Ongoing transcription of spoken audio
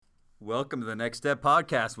Welcome to the Next Step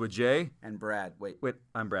Podcast with Jay. And Brad. Wait,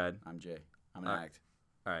 I'm Brad. I'm Jay. I'm an All right. act.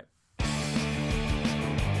 All right.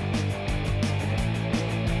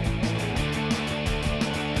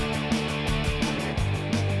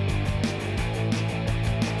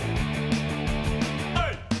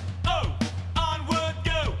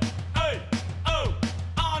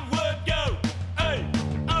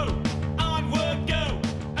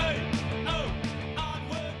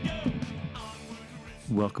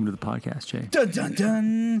 Welcome to the podcast, Jay. Dun dun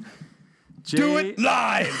dun. Jay, Do it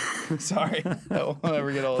live. Sorry, I'll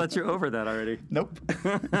never get old. thought you're over that already. Nope.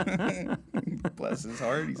 Bless his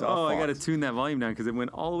heart. He's Oh, off. I got to tune that volume down because it went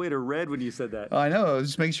all the way to red when you said that. I know.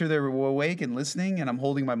 Just make sure they're awake and listening, and I'm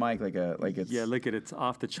holding my mic like it's. Yeah, look at it. It's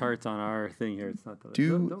off the charts on our thing here. It's not the.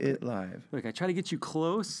 Do it live. Look, I try to get you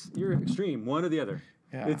close. You're extreme, one or the other.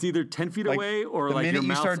 Yeah. It's either 10 feet Like, away or the like your minute you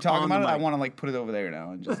mouth's start talking on the about it, I mic. want to like put it over there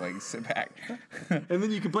now and just like sit back. And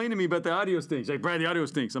then you complain to me about the audio stinks. Like, Brad, the audio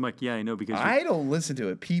stinks. I'm like, yeah, I know because I don't listen to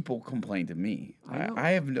it. People complain to me. know.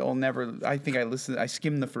 I'll never. I think I listened. I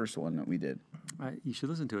skimmed the first one that we did. you should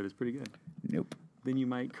listen to it. It's pretty good. Nope. Then you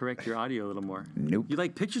might correct your audio a little more. Nope. You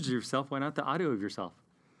like pictures of yourself. Why not the audio of yourself?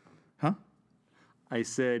 Huh? I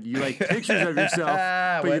said you like pictures of yourself,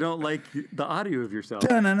 but you What? don't like the audio of yourself.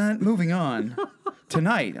 Dun-dun-dun. Moving on.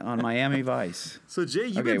 Tonight on Miami Vice. So, Jay,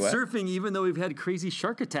 you've Okay, been what? surfing even though we've had crazy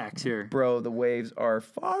shark attacks here. Bro, the waves are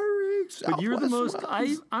firing. But you're the most.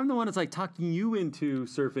 Southwest I'm the one that's like talking you into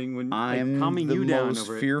surfing when I'm like, calming the you down most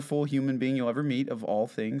over it. fearful human being you'll ever meet of all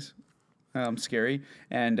things. Scary.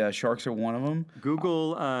 And sharks are one of them.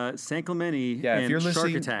 Google San Clemente Yeah, and if you're shark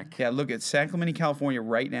listening, attack. yeah, look at San Clemente, California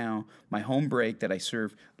right now. My home break that I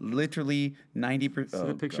surf literally 90%. See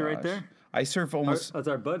the picture right there? I surf almost. That's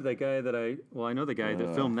our bud, that guy that I know the guy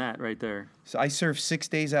that filmed that right there. So I surf 6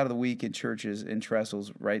 days out of the week in churches in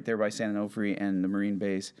Trestles, right there by San Onofre and the Marine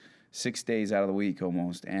Base. 6 days out of the week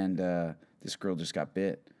almost, and this girl just got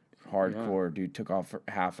bit. Hardcore, dude. Took off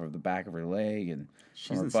half of the back of her leg and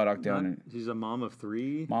from her buttock down. And She's a mom of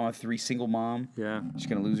 3. mom of 3, single mom. Yeah. She's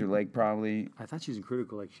gonna lose her leg probably. I thought she was in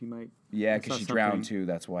critical. Like she might. Yeah, I because saw she drowned something. too.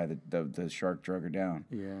 That's why the shark drug her down.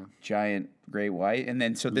 Yeah. Giant great white, and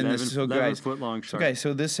then 11 guys, foot long shark. Okay,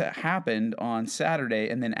 so this happened on Saturday,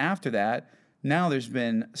 and then after that, now there's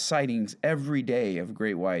been sightings every day of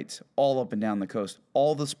great whites all up and down the coast.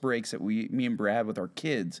 All the breaks that me and Brad with our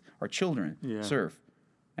kids, our children, Yeah. surf,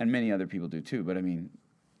 and many other people do too. But I mean,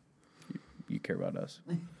 you care about us.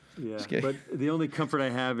 Yeah, kidding. but the only comfort I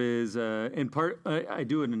have is, in part, I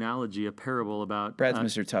do an analogy, a parable about. Brad's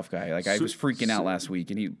Mr. Tough Guy. Like I was freaking out last week,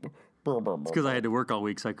 and he. Because I had to work all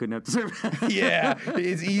week, so I couldn't have to surf. Yeah,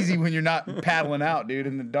 it's easy when you're not paddling out, dude,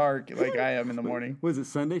 in the dark like I am in the morning. Was it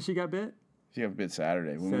Sunday she got bit? She got a bit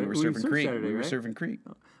Saturday when we Saturday- were we surfing surfed Creek. Saturday, We were right? surfing Creek.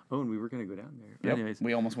 Oh, and we were going to go down there. Yep, Anyways,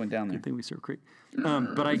 we almost went down there. I think we surfed Creek.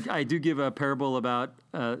 But I do give a parable about,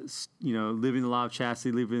 living the law of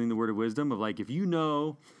chastity, living the word of wisdom, of like, if you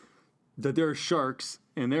know that there are sharks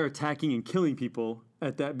and they're attacking and killing people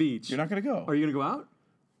at that beach. You're not gonna go. Are you going to go out?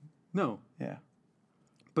 No. Yeah.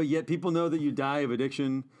 But yet people know that you die of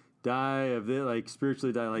addiction, die of this, like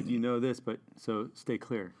spiritually die, like you know this, but so stay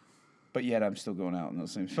clear. But yet I'm still going out in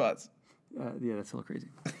those same spots. Yeah, that's a little crazy.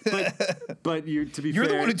 But you're You're fair,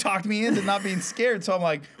 the one who talked me into not being scared. So I'm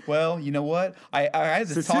like, well, you know what? I had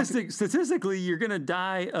to talk. statistically, you're going to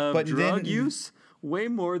die of But drug then- use way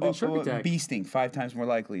more than shark attack. Bee sting, 5 times more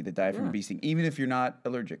likely to die from Yeah. a bee sting, even if you're not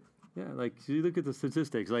allergic. Yeah, like so you look at the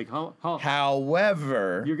statistics. Like how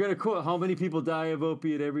However, you're going to quote how many people die of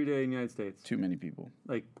opiate every day in the United States? too many people.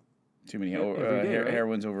 Like Too many. every day, right?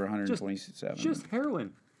 Heroin's over 127. just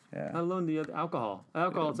heroin. Yeah. Not alone the other alcohol.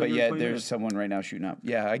 Alcohol. It's But like yet 20 there's minutes. someone right now shooting up.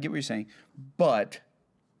 Yeah, I get what you're saying. But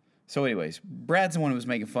so, anyways, Brad's the one who was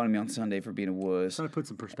making fun of me on Sunday for being a wuss. Trying to put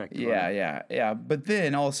some perspective. Yeah, on it. yeah. But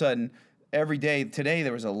then all of a sudden, every day, today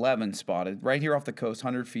there was 11 spotted right here off the coast,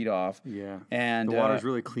 100 feet off. Yeah. And the water's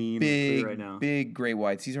really clean and Big, clear right now. big gray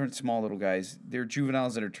whites. These aren't small little guys. They're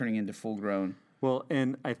juveniles that are turning into full grown. Well,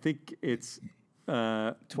 and I think it's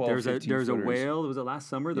 12, there's a 15 footers. whale. Was it last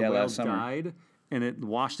summer? The Yeah, whale last summer. died, and it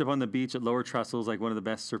washed up on the beach at Lower Trestles, like one of the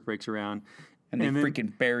best surf breaks around. And they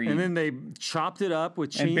freaking buried And then they chopped it up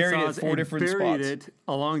with chainsaws And buried it at 4 different buried spots. it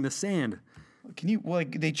along the sand. Can you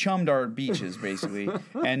they chummed our beaches basically,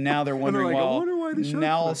 and now they're wondering like, I well, wonder why the sharks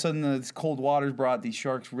now all of were- a sudden this cold water's brought these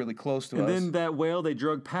sharks really close to And us. then that whale they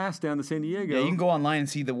drug past down to San Diego. Yeah, you can go online and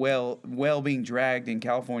see the whale being dragged in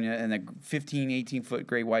California and a 15, 18-foot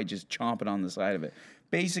gray white just chomping on the side of it.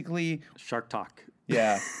 Basically, Shark Talk.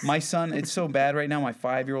 yeah, my son, it's so bad right now. My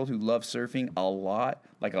 5-year-old who loves surfing a lot,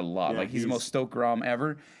 Yeah, like he's the he's- most stoked rom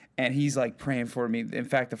ever. And he's like praying for me. In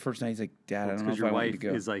fact, the first night he's like, "Dad, I don't know if your I want you wife to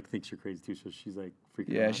go." is like thinks you're crazy too, so she's like freaking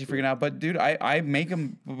out. Yeah, she's freaking out. But dude, I make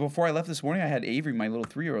him before I left this morning. I had Avery, my little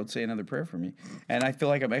 3-year-old, say another prayer for me, and I feel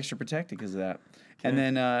like I'm extra protected because of that. And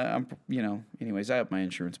then anyways, I have my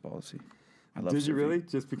insurance policy. I love Did surfing. you really?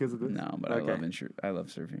 Just because of this? No, but I love insurance. I love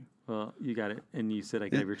surfing. Well, you got it, and you said I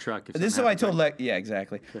can have your truck. If This is something what I told happens, Yeah,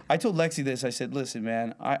 exactly. I told Lexi this. I said, "Listen,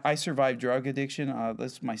 man, I survived drug addiction.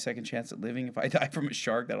 This is my second chance at living. If I die from a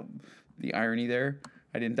shark, that'll the irony there.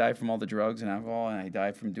 I didn't die from all the drugs and alcohol, and I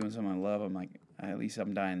died from doing something I love. I'm like, at least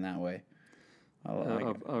I'm dying that way."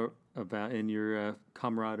 About in your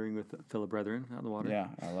camaraderie with fellow brethren out in the water. Yeah,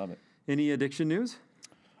 I love it. Any addiction news?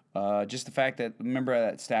 Just the fact that, remember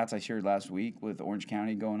that stats I shared last week with Orange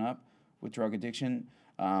County going up with drug addiction?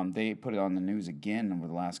 They put it on the news again over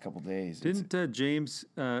the last couple of days. Didn't James,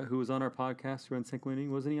 who was on our podcast, who runs San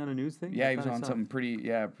Quentin, wasn't he on a news thing? Yeah, he was on something pretty,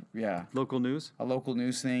 yeah. Local news? A local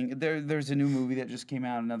news thing. There's a new movie that just came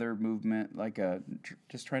out, another movement, like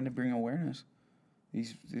just trying to bring awareness.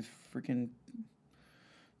 These freaking...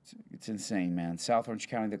 It's insane, man. South Orange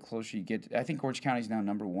County, the closer you get... I think Orange County is now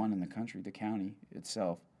number 1 in the country, the county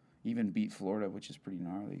itself. Even beat Florida, which is pretty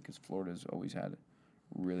gnarly, because Florida's always had a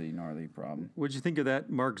really gnarly problem. What'd you think of that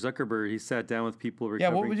Mark Zuckerberg? He sat down with people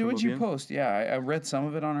recovering from what would you post? Yeah, I read some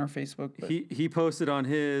of it on our Facebook. But he posted on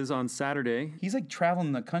his on Saturday. He's like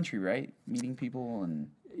traveling the country, right? Meeting people, and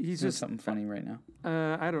he's doing just something funny right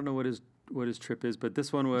now. I don't know what his trip is, but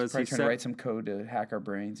this one was... He's trying to write some code to hack our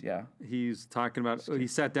brains, yeah. He's talking about... he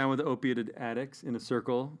sat down with the opiate addicts in a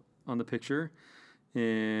circle on the picture,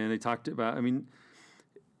 and they talked about... I mean...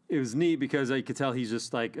 It was neat because I could tell he's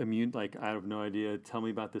just like immune, like, I have no idea, tell me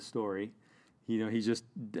about this story. He just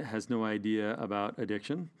has no idea about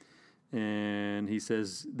addiction. And he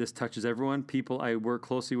says, this touches everyone. People I work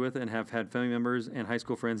closely with and have had family members and high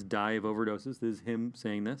school friends die of overdoses. This is him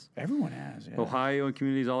saying this. Everyone has, yeah. Ohio and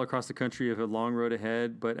communities all across the country have a long road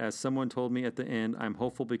ahead, but as someone told me at the end, I'm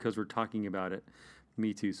hopeful because we're talking about it.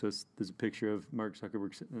 Me too. So there's a picture of Mark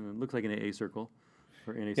Zuckerberg sitting in, it looks like an AA circle.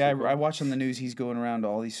 I watched on the news. He's going around to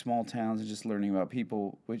all these small towns and just learning about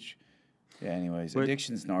people. Anyways,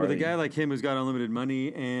 addiction's gnarly. With a guy like him who's got unlimited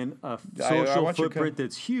money and a social footprint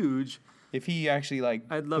that's huge, if he actually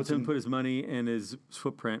I'd love him to put his money and his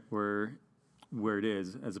footprint where it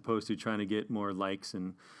is, as opposed to trying to get more likes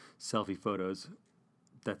and selfie photos.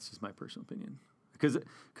 That's just my personal opinion,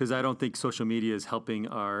 because I don't think social media is helping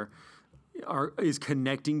is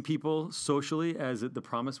connecting people socially as the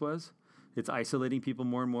promise was. It's isolating people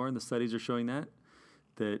more and more, and the studies are showing that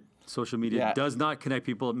social media does not connect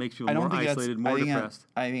people. It makes people more isolated, more depressed.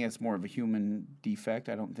 I think it's more of a human defect.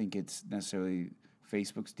 I don't think it's necessarily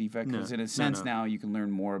Facebook's defect, because in a sense now you can learn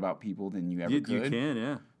more about people than you ever could. You can,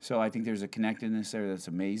 yeah. So I think there's a connectedness there that's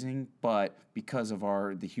amazing, but because of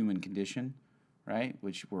the human condition, right,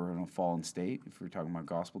 which we're in a fallen state, if we're talking about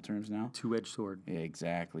gospel terms now. Two-edged sword. Yeah,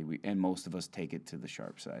 exactly. And most of us take it to the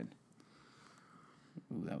sharp side.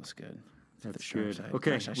 Ooh, that was good. That's good. Side.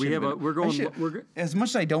 Okay, Gosh, as much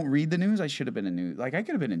as I don't read the news, I should have been a news. Like, I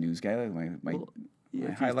could have been a news guy. Like my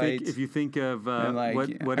highlights. If you think of I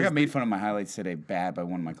got made fun of my highlights today bad by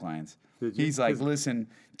one of my clients. He's like, listen,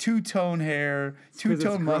 two-tone hair,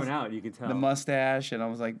 two-tone mustache. You can tell the mustache, and I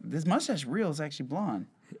was like, this mustache real is actually blonde.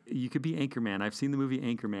 You could be Anchorman. I've seen the movie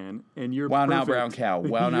Anchorman, and you're Wow, perfect. now brown cow.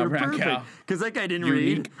 Wow, now brown cow. Because that guy didn't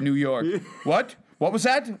Unique read. New York. What? What was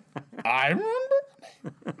that? I remember.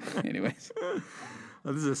 Anyways. Oh,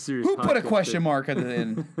 this is a serious Who put a question mark at the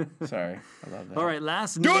end? Sorry. I love that. All right,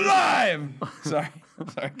 Do it live! Sorry,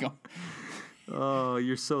 go. Oh,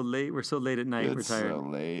 you're so late. We're so late at night. It's we're tired. so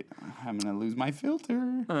late. I'm going to lose my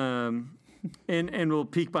filter. And we'll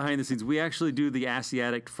peek behind the scenes. We actually do the Ask the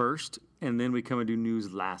Addict first, and then we come and do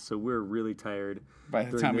news last. So we're really tired. By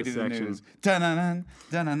the time we do the news. Dun-dun-dun,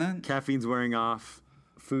 dun-dun-dun. Caffeine's wearing off.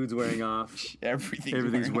 Food's wearing off.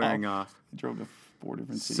 Everything's wearing off. I drove to 4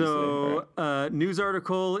 different cities today. So, news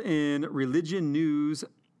article in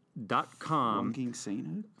religionnews.com.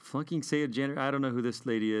 Flunking sainthood. I don't know who this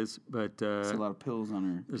lady is, but there's a lot of pills on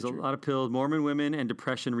her. There's a lot of pills. Mormon women and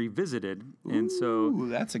depression revisited, and so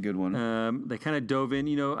that's a good one. They kind of dove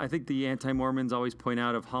in. I think the anti-Mormons always point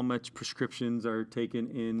out of how much prescriptions are taken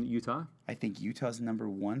in Utah. I think Utah's number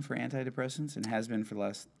 1 for antidepressants and has been for the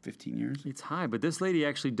last 15 years. It's high, but this lady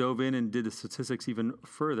actually dove in and did the statistics even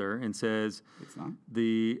further and says it's not.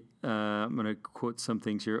 I'm going to quote some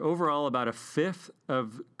things here. Overall, about a fifth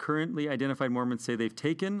of currently identified Mormons say they've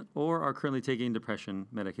taken or are currently taking depression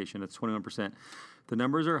medication. That's 21%. The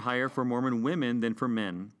numbers are higher for Mormon women than for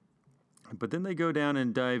men. But then they go down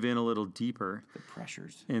and dive in a little deeper. The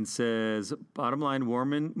pressures. And says, bottom line,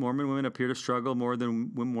 Mormon women appear to struggle more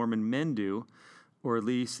than Mormon men do, or at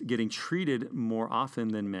least getting treated more often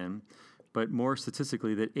than men, but more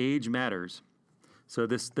statistically that age matters. So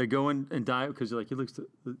they go in and dive, because like you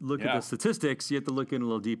look at the statistics, you have to look in a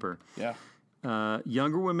little deeper. Yeah.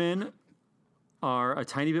 Younger women are a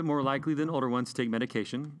tiny bit more likely than older ones to take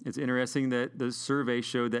medication. It's interesting that the survey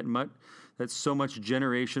showed that so much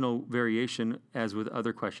generational variation as with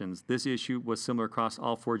other questions. This issue was similar across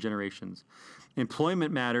all 4 generations.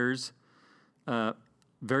 Employment matters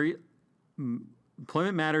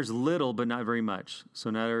employment matters little, but not very much. So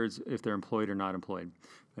in other words, if they're employed or not employed.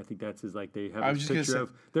 I think that's like they have a picture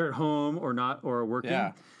of they're at home or not or working.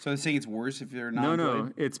 Yeah. So they're saying it's worse if they're not employed?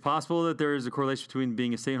 No. It's possible that there is a correlation between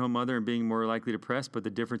being a stay-at-home mother and being more likely depressed, but the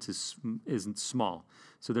difference isn't small.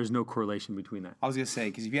 So there's no correlation between that. I was going to say,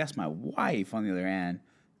 because if you ask my wife, on the other hand,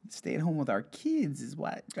 staying home with our kids is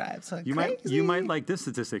what drives her crazy. You might like this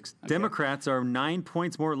statistics. Okay. Democrats are 9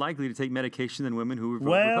 points more likely to take medication than women who vote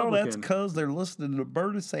Republican. Well, that's because they're listening to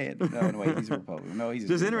Bernie Sanders. No, wait, he's a Republican. No, he's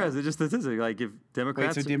just interesting. Just statistic. Like if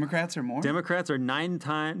Democrats. Wait, so Democrats are more? Democrats are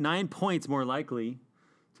 9 points more likely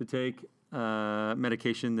to take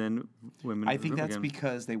medication than women. I think that's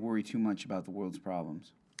because they worry too much about the world's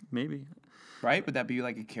problems. Maybe. Right? Would that be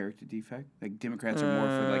like a character defect? Like Democrats are more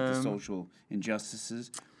for like the social injustices.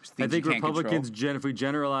 I think Republicans, if we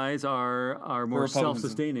generalize, are more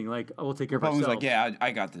self-sustaining. Like, we'll take care of ourselves. Republicans like, yeah,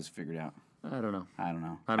 I got this figured out. I don't know. I don't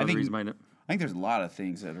know. I don't know the reason behind it. I think there's a lot of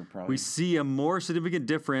things that are probably... We see a more significant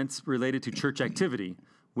difference related to church activity.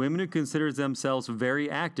 Women who consider themselves very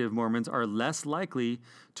active Mormons are less likely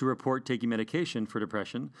to report taking medication for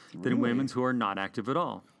depression than women who are not active at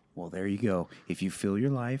all. Well, there you go. If you fill your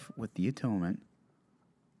life with the atonement...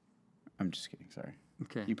 I'm just kidding. Sorry.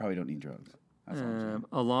 Okay. You probably don't need drugs.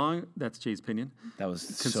 That's Jay's opinion. That was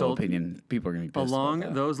so opinion. People are going to be pissed along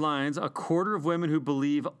about that. Those lines, a quarter of women who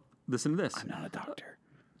believe... Listen to this. I'm not a doctor.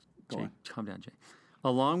 Jay, calm down, Jay.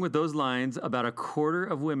 Along with those lines, about a quarter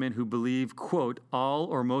of women who believe, quote, all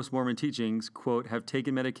or most Mormon teachings, quote, have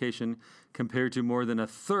taken medication, compared to more than a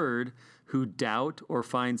third who doubt or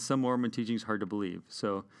find some Mormon teachings hard to believe.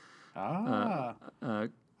 So, I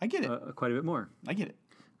get it. Quite a bit more. I get it.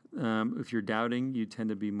 If you're doubting, you tend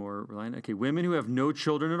to be more reliant. Okay, women who have no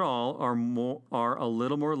children at all are a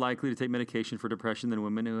little more likely to take medication for depression than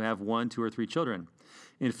women who have 1, 2, or 3 children.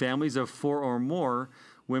 In families of 4 or more,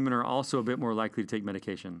 women are also a bit more likely to take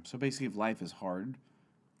medication. So basically, if life is hard,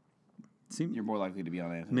 you're more likely to be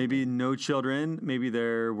on antidepressants. Maybe no children. Maybe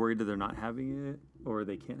they're worried that they're not having it or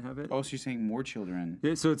they can't have it. Oh, so you're saying more children?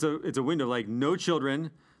 Yeah, so it's a window. Like no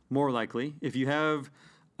children, more likely. If you have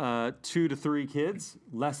 2 to 3 kids,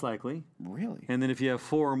 less likely. Really? And then if you have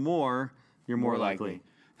 4 or more, you're more likely.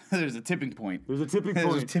 There's a tipping point. There's a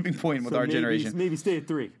tipping point with our generation. Maybe stay at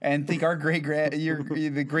 3. And think our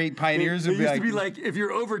the great pioneers would be like... It used to be like, if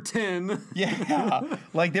you're over 10... Yeah.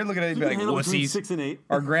 Like, they're looking at it and be like, wussies. 6 and 8.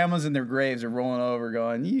 Our grandmas in their graves are rolling over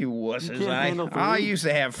going, you wusses. I used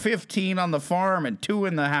to have 15 on the farm and 2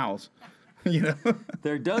 in the house. You know?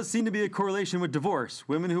 There does seem to be a correlation with divorce.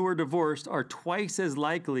 Women who are divorced are twice as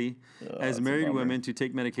likely as married women to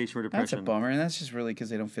take medication for depression. That's a bummer, and that's just really because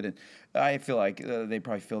they don't fit in. I feel like they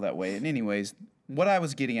probably feel that way. And anyways, what I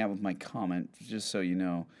was getting at with my comment, just so you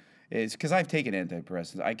know, is because I've taken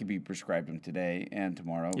antidepressants. I could be prescribed them today and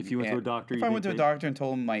tomorrow. If you went to a doctor, if I went to a doctor and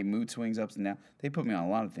told them my mood swings up and down, they put me on a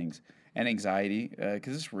lot of things. And anxiety,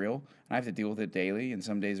 because it's real. And I have to deal with it daily. And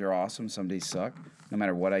some days are awesome, some days suck. No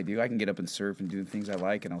matter what I do, I can get up and surf and do the things I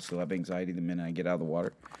like, and I'll still have anxiety the minute I get out of the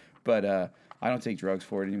water. But I don't take drugs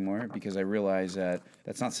for it anymore because I realize that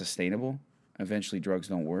that's not sustainable. Eventually, drugs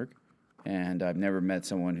don't work. And I've never met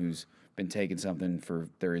someone who's been taking something for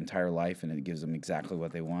their entire life and it gives them exactly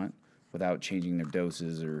what they want without changing their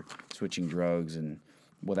doses or switching drugs and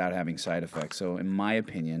without having side effects. So, in my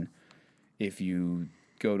opinion, if you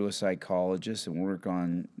go to a psychologist and work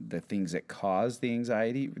on the things that cause the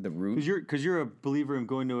anxiety, the root. Because you're a believer in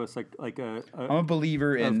going to I'm a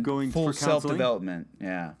believer in going full self-development.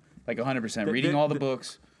 Yeah, like 100%. Reading all the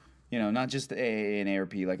books, not just AA and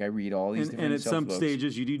ARP. Like I read all these different self-books. And at some books.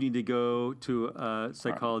 stages, you do need to go to a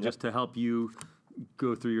psychologist to help you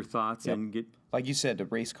go through your thoughts and get... Like you said, the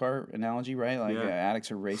race car analogy, right? Like addicts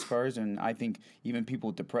are race cars, and I think even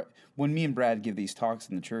people when me and Brad give these talks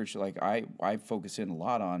in the church, like I focus in a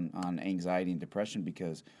lot on anxiety and depression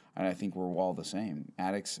because I think we're all the same,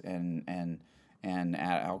 addicts and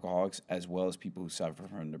alcoholics as well as people who suffer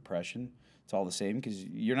from depression. It's all the same because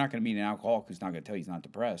you're not going to meet an alcoholic who's not going to tell you he's not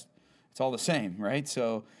depressed. It's all the same, right?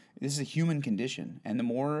 So this is a human condition, and the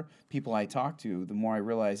more people I talk to, the more I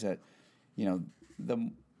realize that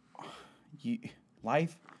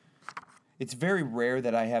life. It's very rare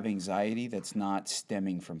that I have anxiety that's not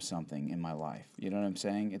stemming from something in my life. You know what I'm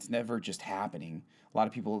saying? It's never just happening. A lot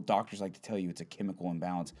of doctors like to tell you it's a chemical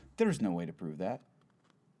imbalance. There's no way to prove that.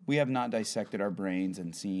 We have not dissected our brains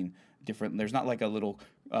and seen different. There's not like a little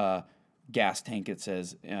gas tank that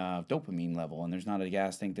says dopamine level, and there's not a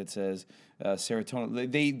gas tank that says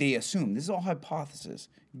serotonin. They assume this is all hypothesis.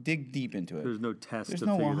 Dig deep into it. There's no test. There's to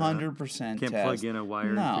no figure 100% Can't test. plug in a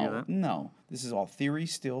wire and figure that. No. This is all theory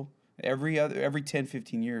still. Every 10,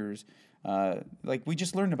 15 years, like we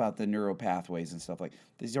just learned about the neural pathways and stuff. Like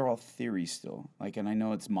these are all theories still. Like, and I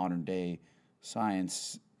know it's modern day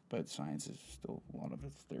science, but science is still a lot of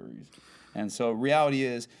its theories. And so reality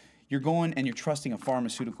is, you're going and you're trusting a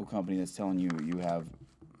pharmaceutical company that's telling you you have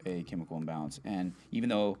a chemical imbalance. And even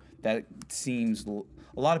though that seems, a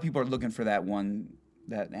lot of people are looking for that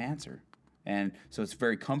answer. And so it's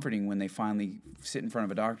very comforting when they finally sit in front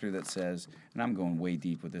of a doctor that says, and I'm going way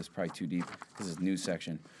deep with this, probably too deep because it's a news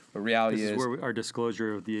section. But reality this is where our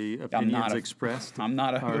disclosure of the opinions expressed. I'm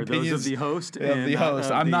not are those of the host.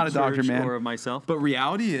 I'm not a doctor, man. Or of myself. But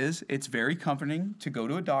reality is, it's very comforting to go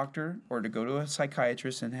to a doctor or to go to a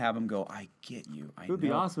psychiatrist and have them go, I get you. It would be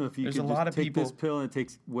awesome if you There's could a lot just of take people, this pill and it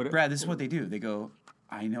takes what. Brad, this is what they do. They go,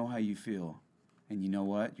 I know how you feel. And you know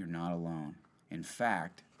what? You're not alone. In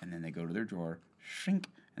fact, and then they go to their drawer, shrink,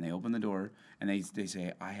 and they open the door, and they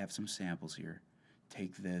say, I have some samples here.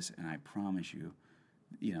 Take this, and I promise you,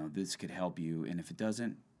 this could help you. And if it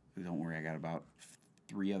doesn't, don't worry. I got about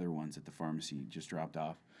 3 other ones at the pharmacy just dropped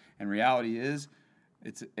off. And reality is,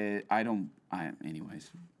 anyways,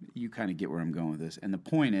 you kind of get where I'm going with this. And the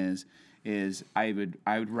point is I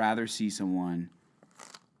would rather see someone.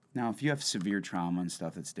 Now, if you have severe trauma and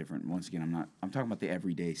stuff, that's different. Once again, I'm talking about the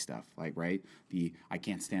everyday stuff, like, right? I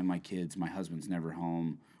can't stand my kids, my husband's never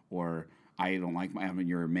home, or I don't like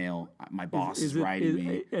you're a male, my boss is riding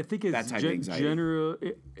me. I think it's that type of anxiety. general.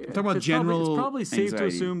 I'm talking about general It's probably safe to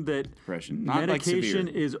assume that depression, not medication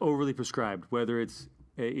like is overly prescribed, whether it's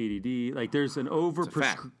ADD. Like there's an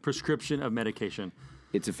prescription of medication.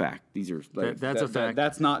 It's a fact. These are that's a fact.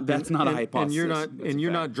 That's not a hypothesis. And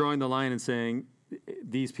you're not drawing the line and saying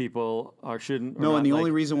these people shouldn't. No, and the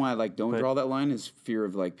only reason why I don't draw that line is fear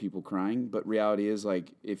of people crying. But reality is,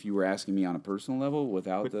 if you were asking me on a personal level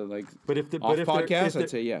without podcast, I'd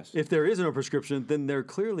say yes. If there is no prescription, then there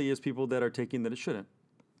clearly is people that are taking that it shouldn't.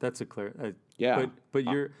 That's a clear. Yeah.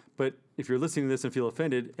 But if you're listening to this and feel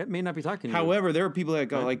offended, it may not be talking to you. However, there are people that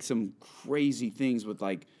got some crazy things with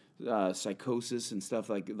psychosis and stuff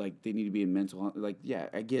like they need to be in mental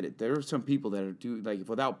I get it. There are some people that are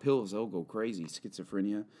without pills they'll go crazy,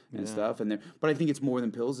 schizophrenia and stuff, but I think it's more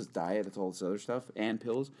than pills. It's diet, it's all this other stuff and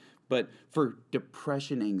pills. But for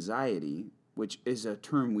depression, anxiety, which is a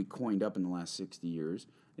term we coined up in the last 60 years,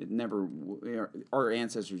 our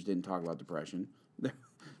ancestors didn't talk about depression.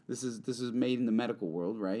 This is made in the medical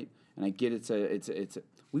world, right? And I get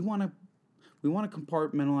we want to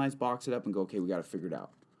compartmentalize, box it up, and go, okay, we got to figure it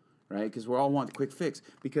out. Right, because we all want the quick fix.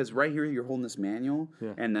 Because right here, you're holding this manual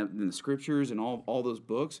and the scriptures and all those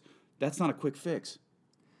books. That's not a quick fix,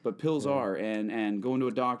 but pills are, and going to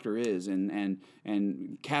a doctor is, and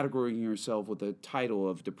categorizing yourself with the title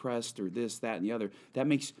of depressed or this, that, and the other. That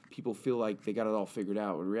makes people feel like they got it all figured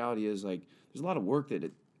out. But the reality is, there's a lot of work that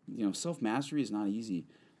self mastery is not easy,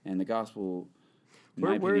 and the gospel.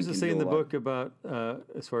 Where does it say in the book about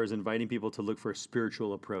as far as inviting people to look for a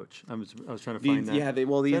spiritual approach? I was trying to find that. Yeah,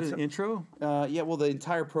 is that an intro? The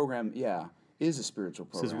entire program, is a spiritual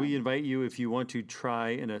program. It says we invite you if you want to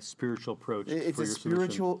try in a spiritual approach. It's for a your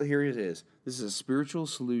spiritual. Solution. Here it is. This is a spiritual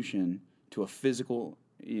solution to a physical,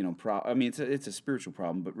 problem. I mean, it's a spiritual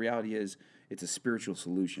problem, but reality is it's a spiritual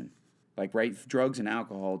solution. Drugs and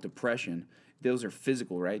alcohol, depression. Those are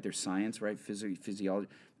physical, right? They're science, right? Physiology.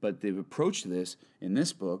 But the approach to this in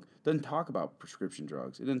this book doesn't talk about prescription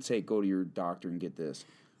drugs. It doesn't say go to your doctor and get this.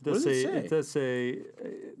 It does say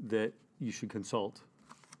that you should consult.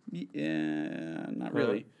 Yeah, not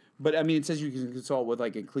really. But I mean, it says you can consult with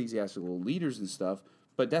ecclesiastical leaders and stuff.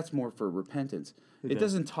 But that's more for repentance. It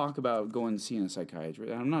doesn't talk about going and seeing a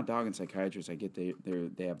psychiatrist. I'm not dogging psychiatrists. I get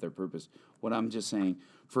they have their purpose. What I'm just saying,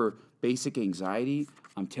 for basic anxiety,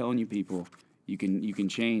 I'm telling you people, you can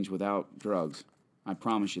change without drugs. I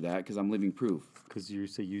promise you that because I'm living proof. Because you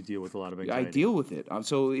say you deal with a lot of anxiety. I deal with it.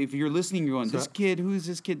 So if you're listening, you're going, who's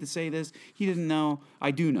this kid to say this? He didn't know.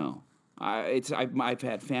 I do know. I've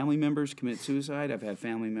had family members commit suicide. I've had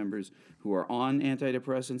family members who are on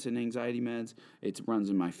antidepressants and anxiety meds. It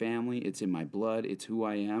runs in my family. It's in my blood. It's who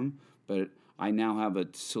I am. But I now have a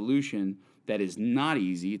solution that is not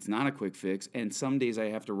easy. It's not a quick fix. And some days I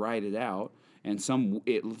have to ride it out. And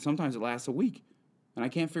sometimes it lasts a week. And I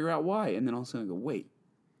can't figure out why. And then all of a sudden I go, wait,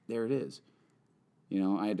 there it is.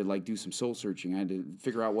 I had to like do some soul searching. I had to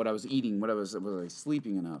figure out what I was eating, was I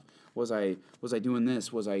sleeping enough? Was I doing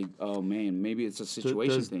this? Oh man, maybe it's a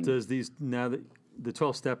situation thing. Does these, now that the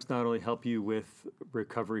 12 steps not only help you with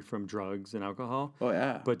recovery from drugs and alcohol, oh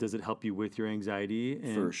yeah, but does it help you with your anxiety?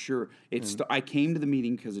 For sure. I came to the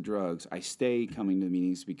meeting because of drugs. I stay coming to the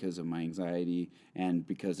meetings because of my anxiety and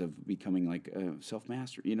because of becoming like a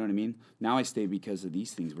self-master. You know what I mean? Now I stay because of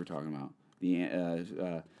these things we're talking about.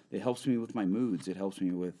 It helps me with my moods. It helps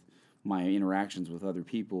me with my interactions with other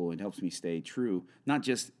people. It helps me stay true.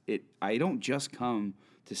 I don't just come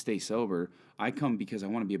to stay sober. I come because I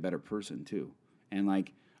want to be a better person too. And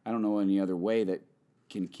like, I don't know any other way that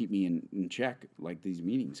can keep me in check like these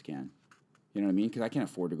meetings can. You know what I mean? Because I can't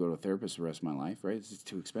afford to go to a therapist the rest of my life, right? It's just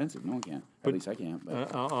too expensive. No one can. At least I can't.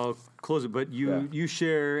 But. I'll close it. But you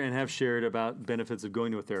share and have shared about benefits of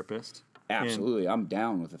going to a therapist. Absolutely. I'm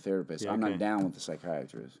down with a therapist. I'm not down with a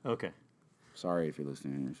psychiatrist. Okay. Sorry if you're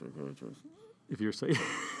listening to a psychiatrist. If you're saying...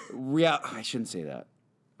 Yeah, I shouldn't say that.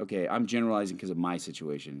 Okay, I'm generalizing because of my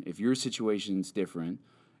situation. If your situation's different,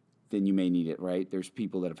 then you may need it, right? There's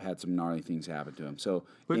people that have had some gnarly things happen to them. So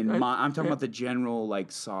I'm talking about the general,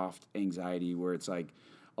 like, soft anxiety where it's like,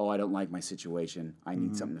 oh, I don't like my situation. I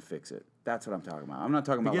need something to fix it. That's what I'm talking about. I'm not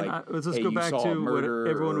talking about, like, let's hey, go you back saw a to what murder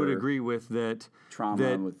everyone would agree with, that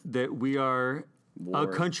trauma that we are war. A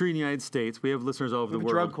country in the United States. We have listeners all over the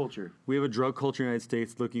world. Drug culture. We have a drug culture in the United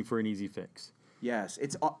States looking for an easy fix. Yes,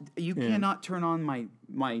 you cannot turn on my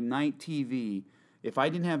night TV. If I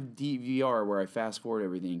didn't have DVR where I fast forward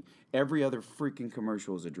everything, every other freaking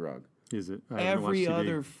commercial is a drug. Is it? Every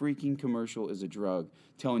other freaking commercial is a drug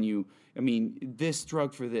telling you, this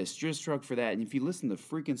drug for this drug for that. And if you listen to the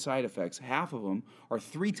freaking side effects, half of them are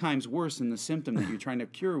 3 times worse than the symptom that you're trying to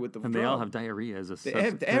cure with the and drug. They all have diarrhea as a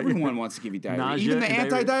substance. Everyone wants to give you diarrhea. Nausea, even the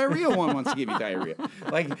anti-diarrhea one wants to give you diarrhea.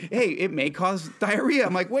 Like, hey, it may cause diarrhea.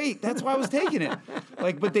 I'm like, wait, that's why I was taking it.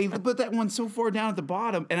 Like, but they put that one so far down at the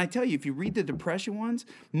bottom. And I tell you, if you read the depression ones,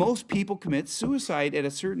 most people commit suicide at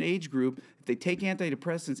a certain age group. If they take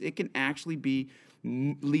antidepressants, it can actually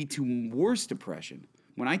lead to worse depression.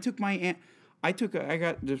 When I took I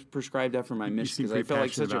got prescribed that for my mission because I felt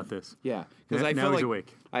like such about this. Yeah, because I felt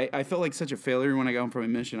like I felt like such a failure when I got home from my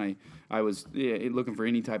mission. I was looking for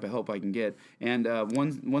any type of help I can get, and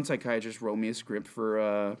one psychiatrist wrote me a script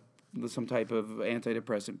for some type of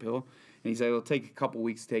antidepressant pill, and he said, "It'll take a couple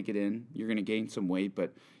weeks to take it in. You're going to gain some weight,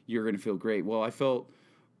 but you're going to feel great." Well, I felt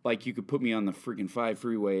like you could put me on the freaking 5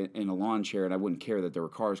 freeway in a lawn chair and I wouldn't care that there were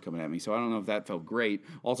cars coming at me. So I don't know if that felt great.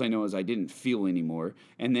 All I know is I didn't feel anymore.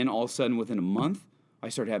 And then all of a sudden, within a month, I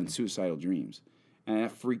started having suicidal dreams. And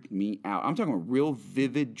that freaked me out. I'm talking about real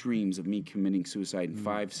vivid dreams of me committing suicide in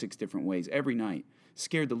 5, 6 different ways every night.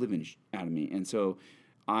 Scared the living out of me. And so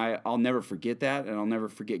I'll never forget that, and I'll never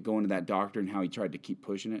forget going to that doctor and how he tried to keep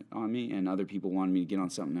pushing it on me, and other people wanted me to get on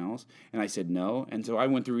something else, and I said no, and so I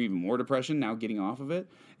went through even more depression now getting off of it,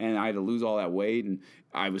 and I had to lose all that weight, and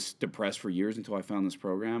I was depressed for years until I found this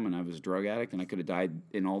program, and I was a drug addict, and I could have died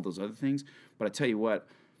in all those other things, but I tell you what,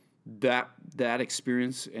 that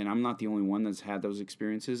experience, and I'm not the only one that's had those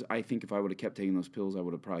experiences. I think if I would have kept taking those pills, I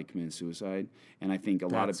would have probably committed suicide. And I think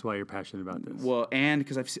that's why you're passionate about this. Well, and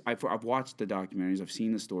because I've watched the documentaries, I've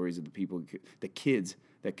seen the stories of the kids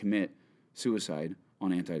that commit suicide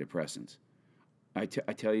on antidepressants. I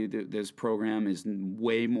tell you, this program is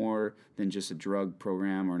way more than just a drug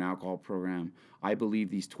program or an alcohol program. I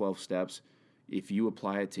believe these 12 steps, if you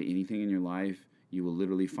apply it to anything in your life, you will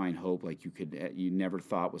literally find hope like you never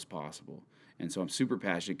thought was possible. And so I'm super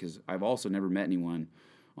passionate because I've also never met anyone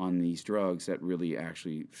on these drugs that really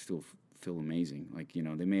actually still feel amazing. Like,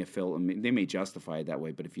 they may may justify it that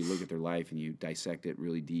way, but if you look at their life and you dissect it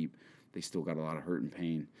really deep, they still got a lot of hurt and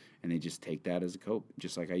pain, and they just take that as a cope.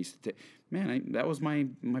 Just like I used to take. Man, that was my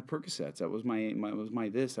Percocets. That was my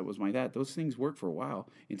this. That was my that. Those things worked for a while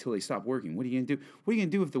until they stopped working. What are you gonna do? What are you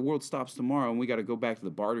gonna do if the world stops tomorrow and we got to go back to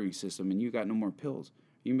the bartering system and you got no more pills?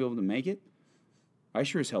 You gonna be able to make it? I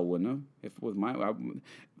sure as hell wouldn't have. If with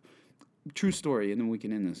true story, and then we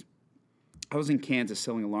can end this. I was in Kansas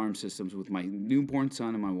selling alarm systems with my newborn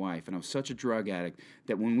son and my wife, and I was such a drug addict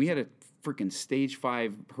that when we had a freaking stage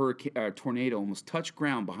 5 tornado almost touched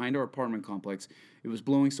ground behind our apartment complex, it was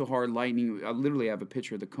blowing so hard, lightning. I literally have a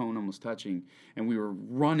picture of the cone almost touching, and we were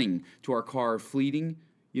running to our car, fleeting.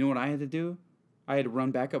 You know what I had to do? I had to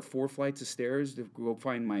run back up 4 flights of stairs to go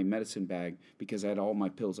find my medicine bag because I had all my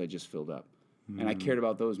pills I just filled up. And I cared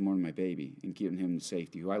about those more than my baby and keeping him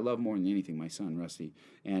safety, who I love more than anything, my son, Rusty.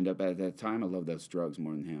 And at that time, I loved those drugs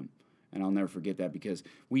more than him. And I'll never forget that because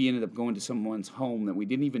we ended up going to someone's home that we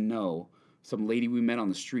didn't even know, some lady we met on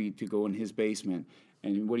the street, to go in his basement.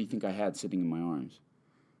 And what do you think I had sitting in my arms?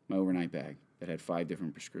 My overnight bag that had 5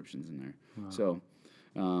 different prescriptions in there. Wow. So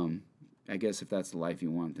I guess if that's the life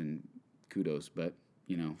you want, then kudos. But,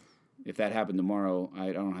 you know, if that happened tomorrow,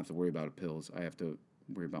 I don't have to worry about pills. I have to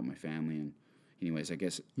worry about my family. And anyways, I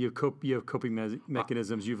guess you have coping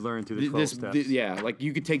mechanisms you've learned through the 12 steps. Yeah, like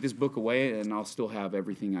you could take this book away and I'll still have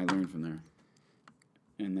everything I learned from there.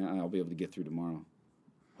 And I'll be able to get through tomorrow,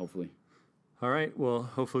 hopefully. All right. Well,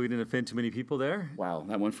 hopefully we didn't offend too many people there. Wow,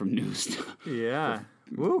 that went from news to... Yeah.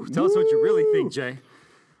 Woo. Tell us what you really think, Jay.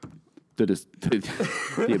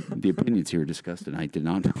 The opinions here discussed tonight did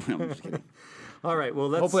not... No, I'm just kidding. All right.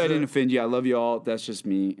 Well, hopefully I didn't offend you. I love you all. That's just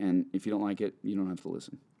me. And if you don't like it, you don't have to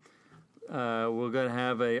listen. We're going to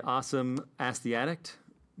have an awesome Ask the Addict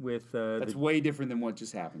with... That's way different than what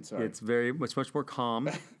just happened. Sorry. It's much more calm.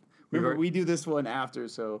 Remember, we do this one after,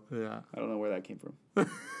 so yeah. I don't know where that came from.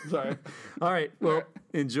 Sorry. All right. Well,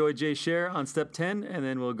 enjoy Jay share on step 10, and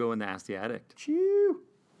then we'll go into Ask the Addict. Chew.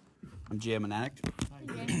 I'm Jay. I'm an addict.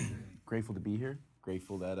 Grateful to be here.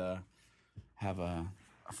 Grateful that have a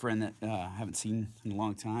friend that I haven't seen in a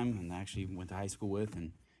long time and I actually went to high school with. And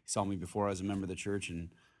he saw me before I was a member of the church and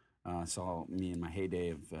saw me in my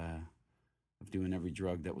heyday of doing every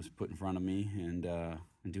drug that was put in front of me and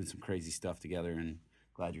doing some crazy stuff together. And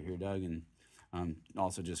glad you're here, Doug. And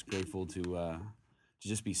also just grateful to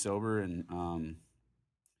just be sober. And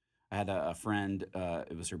I had a friend.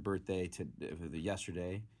 It was her birthday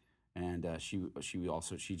yesterday, and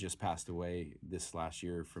she just passed away this last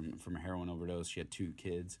year from a heroin overdose. She had 2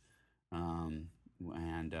 kids, and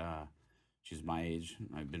she's my age.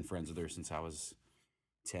 I've been friends with her since I was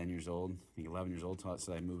 10 years old, I think 11 years old.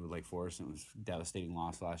 So I moved to Lake Forest, and it was a devastating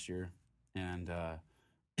loss last year. And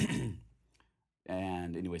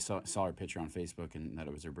and anyway, saw her picture on Facebook and that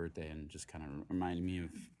it was her birthday, and just kind of reminded me of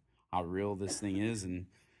how real this thing is. And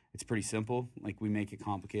it's pretty simple. Like, we make it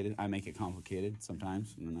complicated. I make it complicated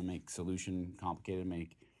sometimes, and then I make solution complicated,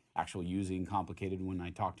 make actual using complicated when I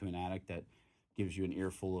talk to an addict that gives you an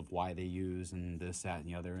earful of why they use and this, that, and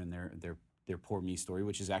the other, and their poor me story,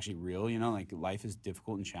 which is actually real. You know, like, life is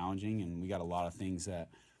difficult and challenging, and we got a lot of things that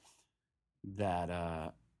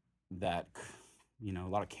you know, a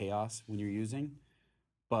lot of chaos when you're using,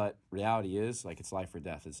 but reality is, like, it's life or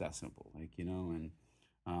death. It's that simple, like, you know. And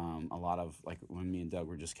a lot of, like, when me and Doug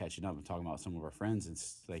were just catching up and talking about some of our friends,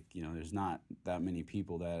 it's like, you know, there's not that many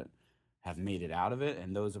people that have made it out of it,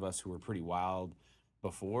 and those of us who were pretty wild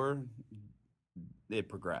before, it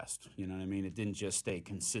progressed. You know what I mean? It didn't just stay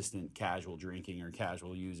consistent casual drinking or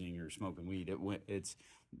casual using or smoking weed.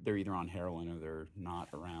 They're either on heroin or they're not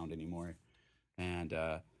around anymore, and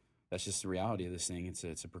that's just the reality of this thing.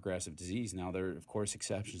 It's a progressive disease. Now, there are, of course,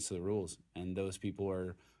 exceptions to the rules, and those people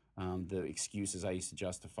are the excuses I used to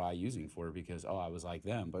justify using for, because, I was like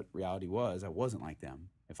them. But reality was, I wasn't like them.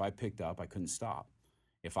 If I picked up, I couldn't stop.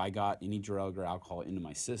 If I got any drug or alcohol into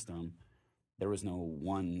my system, there was no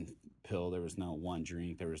one pill, there was no one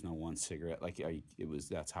drink, there was no one cigarette. Like,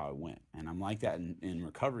 that's how it went. And I'm like that in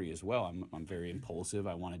recovery as well. I'm very impulsive.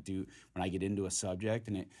 I want to do, when I get into a subject,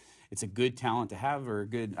 and it's a good talent to have, or a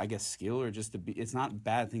good, I guess, skill, or just to be. It's not a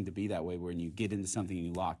bad thing to be that way when you get into something and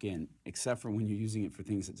you lock in, except for when you're using it for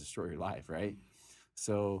things that destroy your life, right?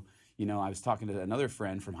 So, you know, I was talking to another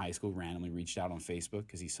friend from high school, randomly reached out on Facebook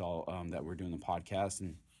because he saw that we're doing the podcast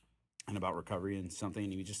and about recovery and something,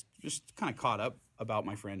 and he just kind of caught up about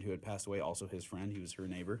my friend who had passed away, also his friend. He was her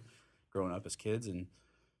neighbor growing up as kids, and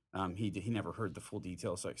he never heard the full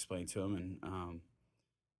details, so I explained to him, and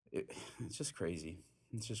it's just crazy.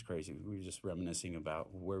 It's just crazy. We were just reminiscing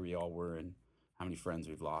about where we all were and how many friends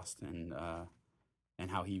we've lost, and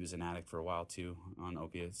how he was an addict for a while too, on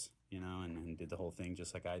opiates, you know, and did the whole thing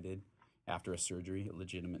just like I did after a surgery, a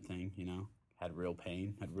legitimate thing, you know, had real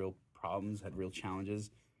pain, had real problems, had real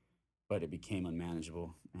challenges, but it became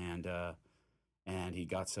unmanageable. And he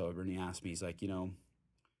got sober, and he asked me, he's like, you know,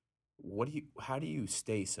 how do you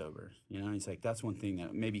stay sober? You know, he's like, that's one thing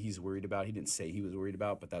that maybe he's worried about. He didn't say he was worried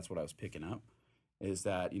about, but that's what I was picking up, is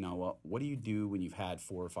that, you know, well, what do you do when you've had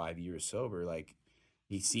 4 or 5 years sober? Like,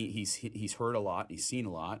 he's heard a lot, he's seen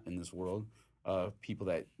a lot in this world of people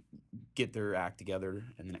that get their act together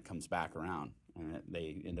and then it comes back around and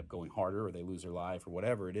they end up going harder, or they lose their life, or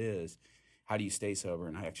whatever it is. How do you stay sober?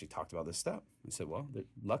 And I actually talked about this step. I said, well,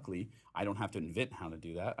 luckily, I don't have to invent how to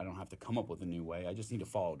do that. I don't have to come up with a new way. I just need to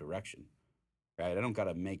follow direction, right? I don't got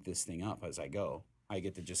to make this thing up as I go. I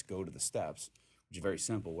get to just go to the steps, which is very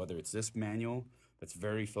simple. Whether it's this manual that's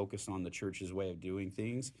very focused on the church's way of doing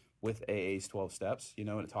things with AA's 12 steps, you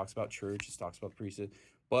know, and it talks about church, it talks about priesthood,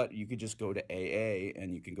 but you could just go to AA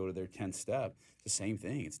and you can go to their 10th step. It's the same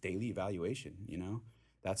thing. It's daily evaluation, you know.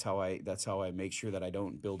 That's how I make sure that I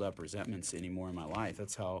don't build up resentments anymore in my life.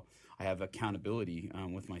 That's how I have accountability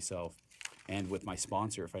with myself and with my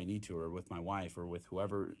sponsor if I need to, or with my wife, or with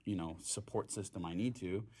whoever, you know, support system I need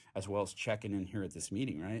to, as well as checking in here at this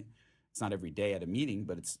meeting, right? It's not every day at a meeting,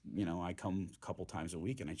 but it's, you know, I come a couple times a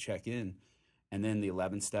week and I check in. And then the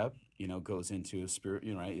 11th step, you know, goes into a spirit,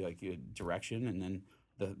 you know, right, like a direction. And then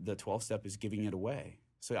the 12th step is giving it away.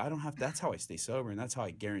 So I don't have, that's how I stay sober, and that's how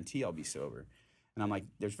I guarantee I'll be sober. And I'm like,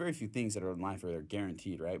 there's very few things that are in life where they're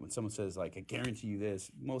guaranteed, right? When someone says, like, I guarantee you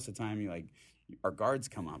this, most of the time you're like, our guards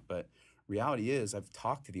come up. But reality is, I've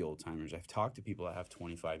talked to the old timers. I've talked to people that have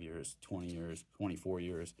 25 years, 20 years, 24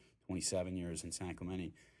 years, 27 years in San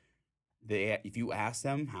Clemente. If you ask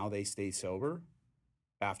them how they stay sober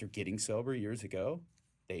after getting sober years ago,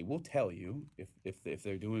 they will tell you, if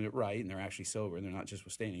they're doing it right and they're actually sober and they're not just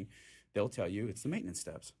withstanding, they'll tell you it's the maintenance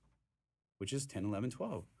steps, which is 10, 11,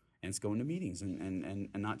 12. And it's going to meetings and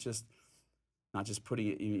not just putting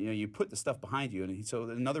it, you know, you put the stuff behind you. And so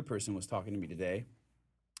another person was talking to me today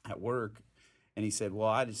at work, and he said, well,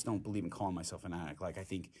 I just don't believe in calling myself an addict. Like, I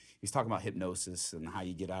think he's talking about hypnosis and how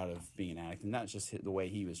you get out of being an addict. And that's just the way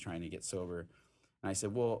he was trying to get sober. And I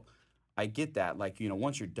said, well, I get that. Like, you know,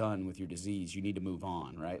 once you're done with your disease, you need to move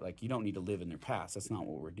on, right? Like, you don't need to live in their past. That's not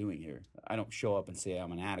what we're doing here. I don't show up and say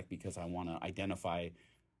I'm an addict because I want to identify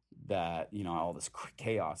that, you know, all this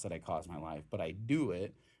chaos that I caused my life. But I do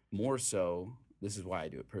it more so, this is why I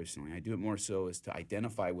do it personally. I do it more so is to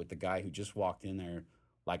identify with the guy who just walked in there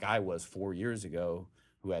like I was 4 years ago,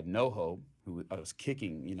 who had no hope, who I was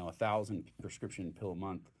kicking, you know, 1,000 prescription pill a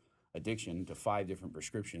month addiction to 5 different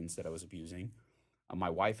prescriptions that I was abusing.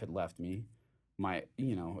 My wife had left me. I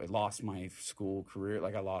lost my school career.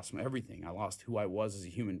 Like, I lost everything. I lost who I was as a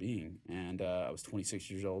human being. And I was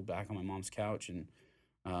 26 years old, back on my mom's couch, and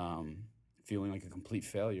feeling like a complete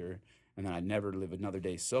failure. And then I'd never live another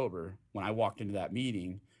day sober. When I walked into that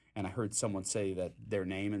meeting and I heard someone say that their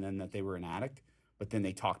name and then that they were an addict, but then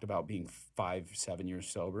they talked about being 5-7 years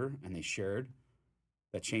sober, and they shared,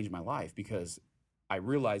 that changed my life, because I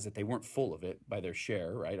realized that they weren't full of it by their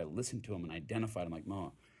share, right? I listened to them and identified them, like,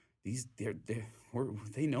 Mo,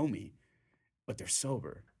 they know me, but they're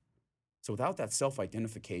sober. So without that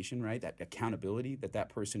self-identification, right, that accountability that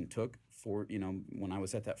person took for, you know, when I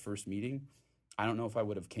was at that first meeting, I don't know if I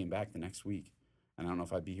would have came back the next week, and I don't know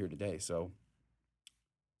if I'd be here today. So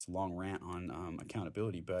it's a long rant on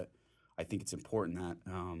accountability, but I think it's important that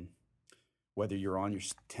whether you're on your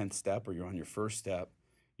 10th step or you're on your first step,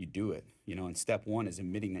 you do it. You know, and step 1 is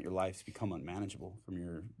admitting that your life's become unmanageable from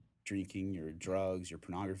your drinking, your drugs, your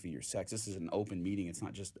pornography, your sex. This is an open meeting. It's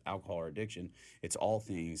not just alcohol or addiction. It's all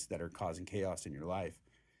things that are causing chaos in your life.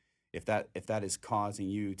 If that is causing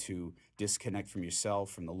you to disconnect from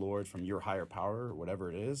yourself, from the Lord, from your higher power, or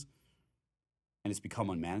whatever it is, and it's become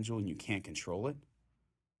unmanageable and you can't control it,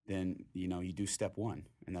 then, you know, you do step 1,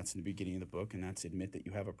 and that's in the beginning of the book, and that's admit that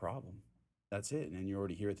you have a problem. That's it. And then you're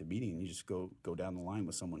already here at the meeting, and you just go down the line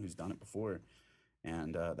with someone who's done it before.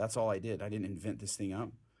 And that's all I did. I didn't invent this thing up.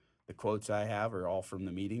 The quotes I have are all from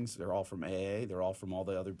the meetings. They're all from AA. They're all from all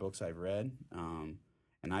the other books I've read.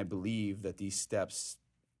 And I believe that these steps,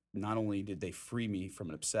 not only did they free me from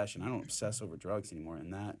an obsession, I don't obsess over drugs anymore.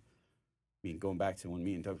 And that, I mean, going back to when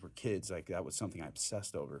me and Doug were kids, like, that was something I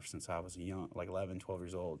obsessed over since I was young, like 11, 12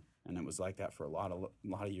 years old. And it was like that for a lot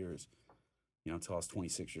of years, you know, until I was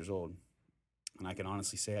 26 years old. And I can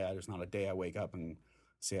honestly say there's not a day I wake up and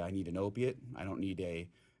say I need an opiate. I don't need a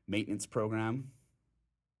maintenance program,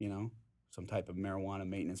 you know, some type of marijuana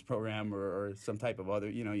maintenance program or some type of other,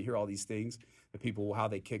 you know, you hear all these things, the people, how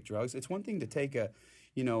they kick drugs. It's one thing to take a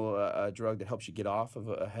drug that helps you get off of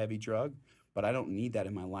a heavy drug, but I don't need that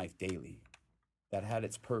in my life daily. That had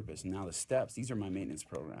its purpose. And now the steps, these are my maintenance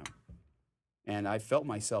program. And I felt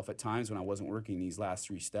myself at times when I wasn't working these last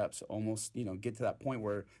 3 steps almost, you know, get to that point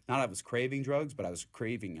where not I was craving drugs, but I was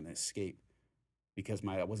craving an escape because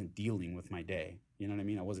I wasn't dealing with my day. You know what I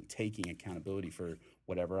mean? I wasn't taking accountability for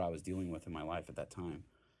whatever I was dealing with in my life at that time.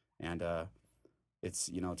 And it's,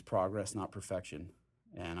 you know, it's progress, not perfection.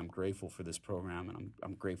 And I'm grateful for this program, and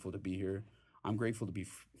I'm grateful to be here. I'm grateful to be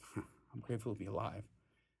alive.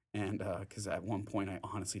 And because at one point I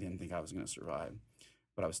honestly didn't think I was going to survive.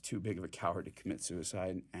 But I was too big of a coward to commit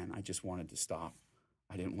suicide, and I just wanted to stop.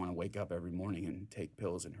 I didn't want to wake up every morning and take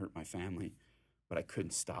pills and hurt my family, but I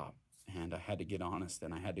couldn't stop. And I had to get honest,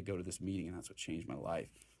 and I had to go to this meeting, and that's what changed my life.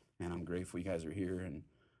 And I'm grateful you guys are here, and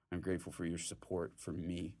I'm grateful for your support for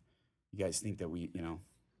me. You guys think that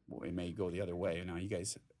it may go the other way. Now, you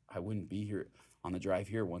guys, I wouldn't be here on the drive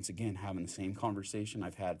here once again having the same conversation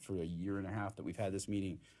I've had for a year and a half that we've had this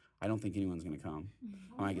meeting. I don't think anyone's going to come.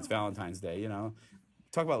 Like, it's Valentine's Day,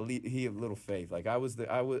 Talk about he of little faith. Like, I was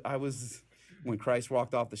when Christ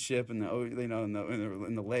walked off the ship in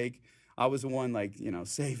the lake. I was the one, like,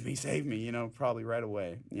 save me, probably right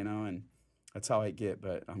away, and that's how I get.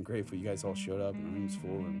 But I'm grateful you guys all showed up and the room's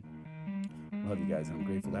full, and love you guys. And I'm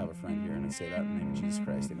grateful to have a friend here, and I say that in the name of Jesus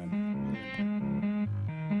Christ. Amen.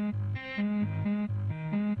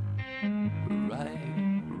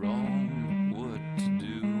 Right, wrong, what to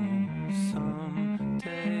do.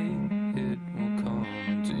 Someday it will come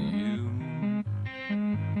to you.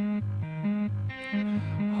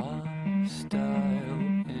 Hostile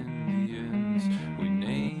Indians, we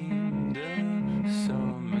named a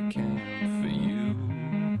summer camp for you.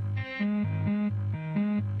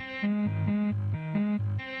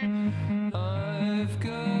 I've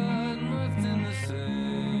got nothing to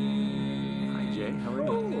say. Hi, Jay. How are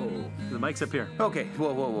you? The mic's up here. Okay,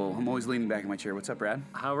 whoa. I'm always leaning back in my chair. What's up, Brad?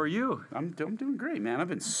 How are you? I'm doing great, man. I've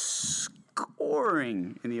been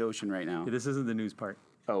scoring in the ocean right now. Yeah, this isn't the news part.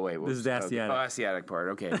 Oh, wait. This is Ask the Attic. Oh, Ask the Attic part.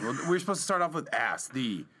 Okay. Well, we're supposed to start off with Ask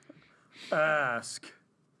the... Ask.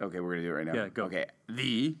 Okay, we're going to do it right now. Yeah, go. Okay.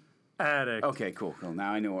 The... Attic. Okay, cool.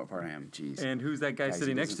 Now I know what part I am. Jeez. And who's that guy Guys,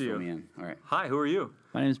 sitting he next to doesn't fill you? me in. All right. Hi, who are you?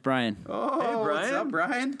 My name's Brian. Oh, Hey, what's Brian. up,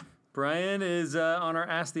 Brian? Brian is on our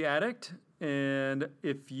Ask the Addict. And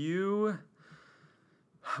if you...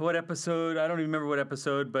 What episode? I don't even remember what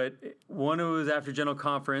episode, but one was after General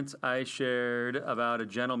Conference. I shared about a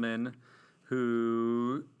gentleman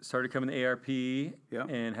who started coming to ARP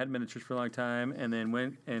and hadn't been to church for a long time, and then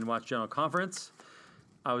went and watched General Conference.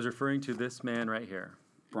 I was referring to this man right here.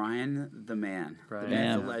 Brian the man. Brian. The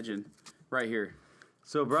man, Yeah. the legend. Right here.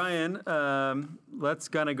 So, Brian, let's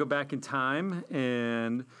kind of go back in time.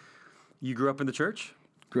 And you grew up in the church?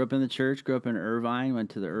 Grew up in the church, grew up in Irvine, went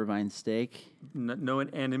to the Irvine Steak. No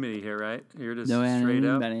anonymity here, right? You're just No straight anonymity.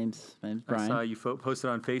 up. My name's I Brian. saw you posted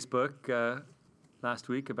on Facebook last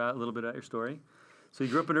week about a little bit about your story. So you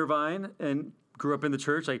grew up in Irvine and grew up in the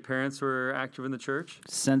church, like parents were active in the church?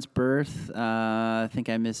 Since birth, I think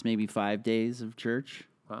I missed maybe 5 days of church.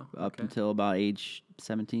 Wow. Up okay. until about age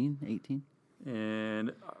 17, 18.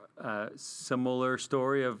 And similar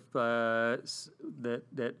story of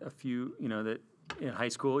that a few, that in high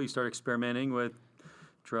school you started experimenting with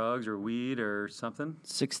drugs or weed or something?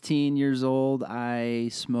 16 years old, I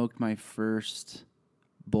smoked my first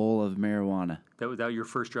bowl of marijuana. That was your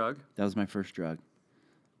first drug? That was my first drug.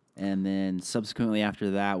 And then subsequently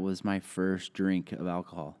after that was my first drink of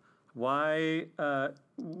alcohol. Why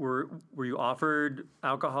were you offered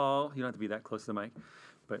alcohol? You don't have to be that close to the mic,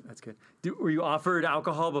 but that's good. Were you offered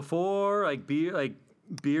alcohol before? Like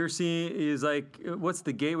beer scene is like, what's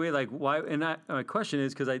the gateway? Like why? And my question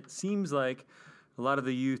is because it seems like a lot of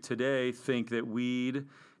the youth today think that weed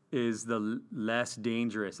is the less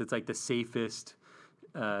dangerous. It's like the safest.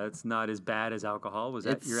 It's not as bad as alcohol. Was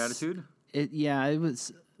that your attitude? It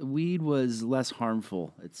was. Weed was less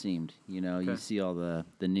harmful, it seemed. You see all the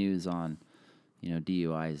news on,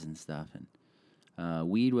 DUIs and stuff, and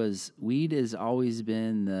weed has always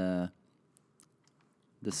been the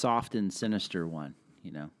soft and sinister one,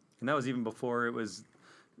 And that was even before it was,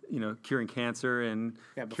 curing cancer and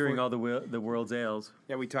before- curing all the world's ails.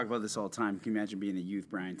 Yeah, we talk about this all the time. Can you imagine being a youth,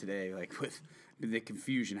 Brian, today, like with the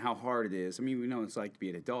confusion, how hard it is? I mean, we know what it's like to be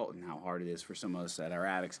an adult and how hard it is for some of us that are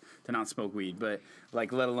addicts to not smoke weed, but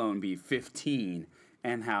like let alone be 15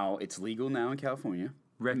 and how it's legal now in California.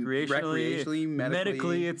 Recreationally,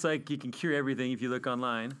 medically, it's like you can cure everything if you look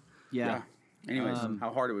online. Yeah. Anyways,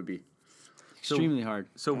 how hard it would be. Extremely hard.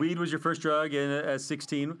 So weed was your first drug at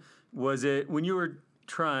 16. Was it when you were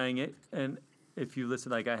trying it? And if you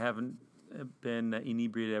listen, like I haven't been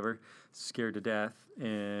inebriated ever, scared to death,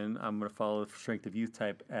 and I'm going to follow the strength of youth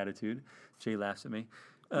type attitude. Jay laughs at me.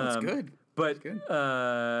 That's good. But That's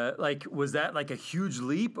good. was that like a huge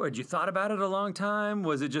leap, or had you thought about it a long time?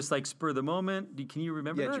 Was it just like spur of the moment? Can you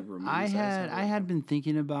remember that? I had been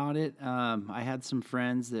thinking about it. I had some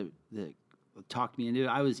friends that talked me into it.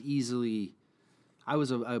 I was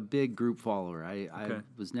a big group follower. I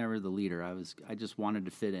was never the leader. I just wanted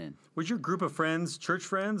to fit in. Was your group of friends church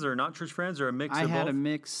friends or not church friends, or a mix of both? I had a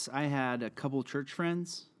mix. I had a couple church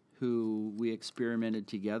friends who we experimented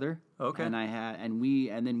together. Okay. And then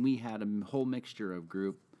we had a whole mixture of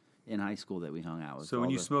group in high school that we hung out with. So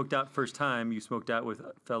when you smoked out first time, you smoked out with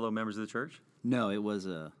fellow members of the church? No, it was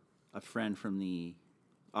a friend from the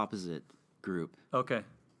opposite group. Okay.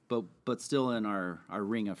 But still in our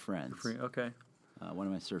ring of friends. Okay. one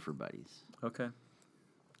of my surfer buddies. Okay.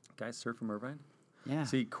 Guys surf from Irvine? Yeah.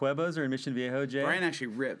 See, Cuevas are in Mission Viejo, Jay? Brian actually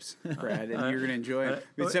rips, Brad, and you're gonna enjoy it.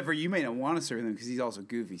 Except for you may not want to surf him because he's also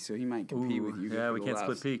goofy, so he might compete with you. Yeah, for we the can't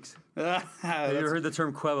laughs. split peaks. That's- Have you ever heard the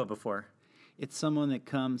term Cueva before? It's someone that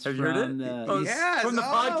comes Have from you heard it? the Oh, East- Yes, from the oh.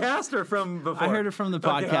 podcast or from before? I heard it from the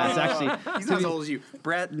podcast, actually. He's not as old as you,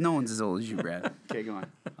 Brad. No one's as old as you, Brad. Okay, go on.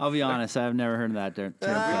 I'll be honest, I've never heard of that term.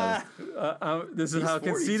 This is how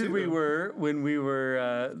 42. conceited we were when we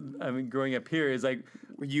were, growing up here. Is like,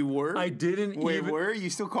 You were? I didn't Wait, even. were?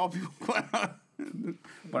 You still call people?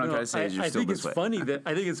 What I'm No, trying to say is you're I still think this it's way. funny that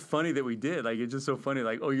I think it's funny that we did. Like, it's just so funny.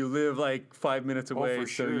 Like, oh, you live like 5 minutes away. Oh, for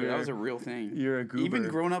so sure. you're, That was a real thing. you're a goober. Even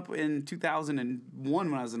growing up in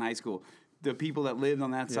 2001 when I was in high school, the people that lived on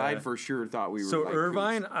that Yeah. side for sure thought we were So like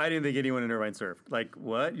Irvine, I didn't think anyone in Irvine surfed. Like,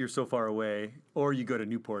 what? You're so far away. Or you go to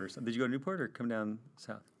Newport or something. Did you go to Newport or come down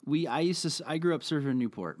south? I grew up surfing in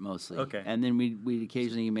Newport mostly. Okay. And then we'd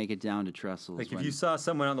occasionally make it down to Trestles. Like, if when- you saw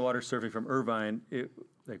someone on the water surfing from Irvine,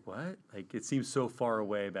 like, what? Like, it seems so far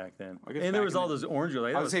away back then. I guess And there back was in all the- those orange.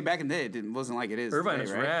 Like, I would say back in the day it wasn't like it is Irvine today,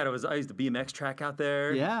 was right? rad. I used the BMX track out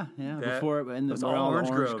there. Yeah. That- Before and it was where all the orange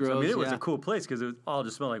groves. I mean, it was yeah. a cool place because it all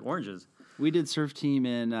just smelled like oranges. We did surf team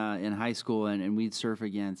in high school, and we'd surf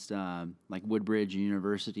against like Woodbridge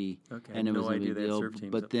University, Okay, and it no was a idea big they had deal. surf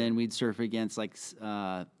teams But up then we'd surf against like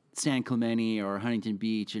San Clemente or Huntington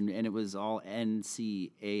Beach, and it was all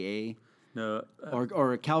NCAA. No,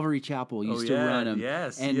 Or Calvary Chapel used to yeah, run them.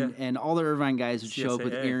 yes, and yeah. and all the Irvine guys would show up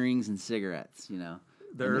with CSAA. earrings and cigarettes.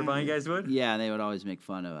 the Irvine guys would? Yeah, and they would always make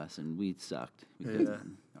fun of us, and we sucked because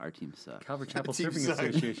our team sucked. Calvary Chapel Team Surfing sucked.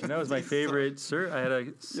 Association. That was my favorite. I had a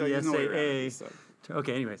Yeah, you know it, CSAA. right? So-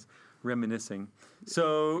 Okay, anyways, reminiscing.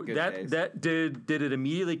 So Good that days. that did it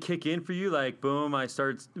immediately kick in for you? Like, boom!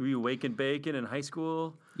 Were you wake and bacon in high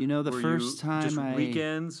school? The Were first you time just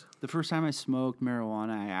weekends. The first time I smoked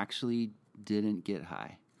marijuana, I actually didn't get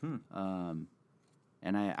high.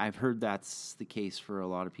 And I've heard that's the case for a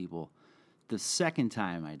lot of people. The second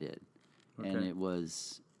time I did, and Okay. it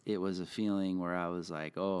was a feeling where I was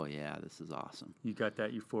like, oh yeah, this is awesome. You got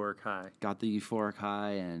that euphoric high. Got the euphoric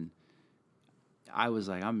high, and I was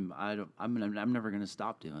like, I'm never gonna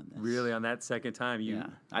stop doing this. Really, on that second time, Yeah,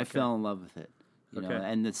 I fell in love with it. You know, Okay.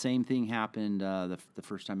 and the same thing happened the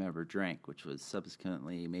first time I ever drank, which was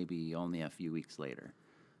subsequently maybe only a few weeks later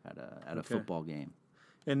at a football game.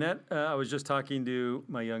 And that I was just talking to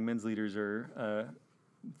my young men's leaders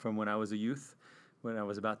from when I was a youth, when I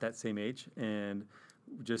was about that same age, and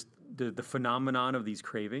just the phenomenon of these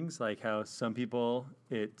cravings, like how some people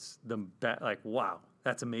it's like wow,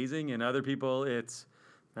 that's amazing, and other people it's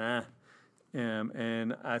and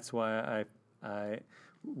that's why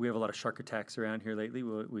we have a lot of shark attacks around here lately.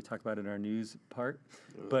 We talk about it in our news part,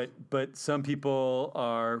 but some people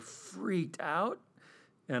are freaked out,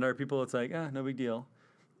 and other people it's like no big deal.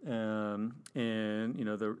 And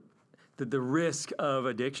the risk of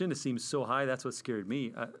addiction, it seems so high. That's what scared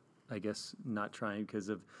me. I guess not trying because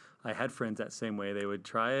I had friends that same way. They would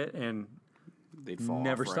try it and They'd fall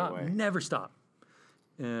never off right stop, away. never stop.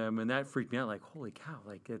 And that freaked me out. Like, holy cow!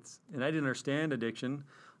 Like and I didn't understand addiction,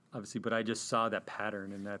 obviously, but I just saw that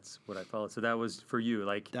pattern, and that's what I followed. So that was for you.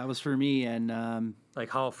 Like That was for me, and like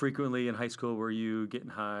how frequently in high school were you getting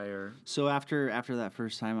high or? so after that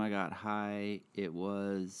first time I got high, it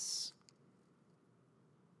was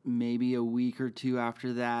maybe a week or two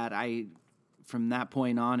after that. From that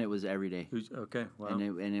point on, it was every day. Okay, wow.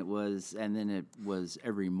 And it was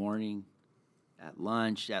every morning. At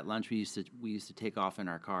lunch, we used to take off in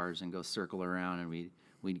our cars and go circle around, and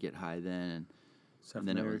we'd get high then. Sound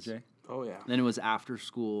then it familiar, was- Jay? Oh yeah. Then it was after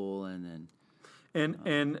school, and then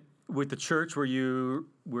And with the church, were you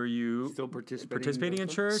Still participating in participating in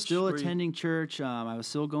those church? still Were you- attending church. I was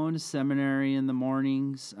still going to seminary in the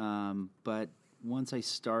mornings, but once I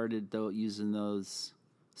started using those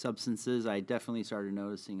substances, I definitely started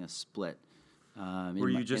noticing a split. Were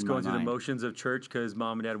you just going through the motions of church because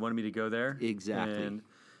mom and dad wanted me to go there? Exactly. And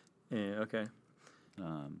okay,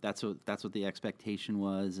 That's what the expectation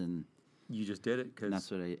was, and you just did it and because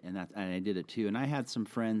that's and I did it too. And I had some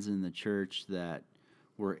friends in the church that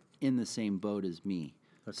were in the same boat as me.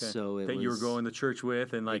 okay. So it that was, you were going to church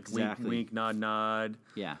with and like Exactly. wink, wink, nod, nod.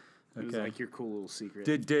 Yeah. It was Okay. like your cool little secret.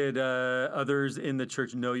 Did others in the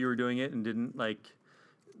church know you were doing it and didn't like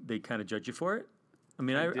they kind of judge you for it? I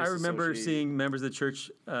mean, I remember Disassociate. seeing members of the church,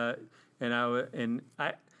 and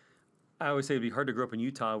I always say it'd be hard to grow up in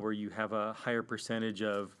Utah where you have a higher percentage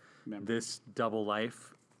of this double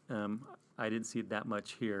life. I didn't see it that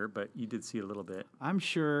much here, but you did see it a little bit. I'm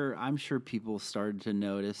sure people started to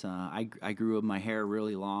notice. I grew up my hair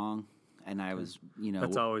really long. and I was, you know,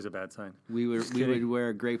 That's always a bad sign. we would kidding.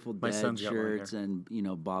 wear Grateful My Dead son's got one here. shirts and, you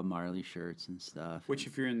know, Bob Marley shirts and stuff. Which,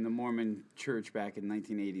 if you're in the Mormon church back in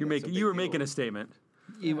 1980, You were making a statement.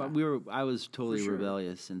 Yeah, I was totally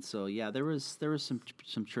rebellious, and so yeah, there was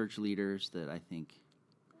some church leaders that I think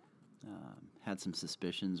had some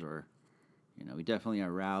suspicions, or you know, we definitely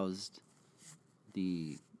aroused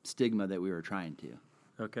the stigma that we were trying to.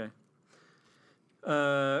 Okay.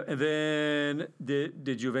 And then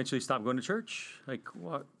did you eventually stop going to church? Like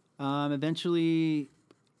what? Eventually,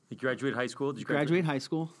 You graduated high school? Did you graduate high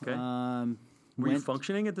school. Okay. Were you went-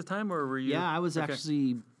 functioning at the time, or were you? Yeah, I was Okay.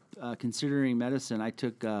 actually considering medicine. I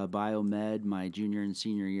took biomed my junior and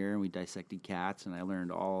senior year, and we dissected cats, and I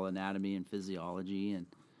learned all anatomy and physiology. And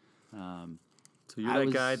So you're I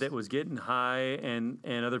that guy was- that was getting high, and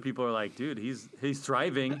other people are like, dude, he's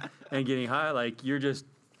thriving and getting high. Like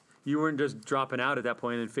you weren't just dropping out at that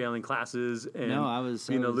point and failing classes and No, I was-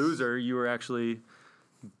 being I a was- loser. You were actually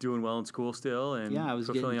doing well in school still, and yeah, I was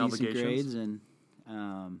getting fulfilling decent obligations. grades,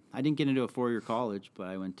 and I didn't get into a 4-year college, but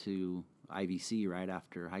I went to IVC right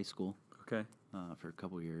after high school Okay. for a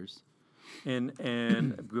couple years. And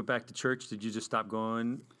go back to church. Did you just stop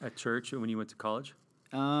going at church when you went to college?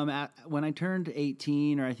 When I turned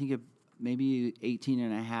 18, or I think maybe 18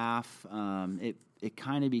 and a half, it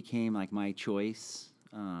kind of became like my choice.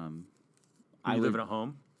 Were you living at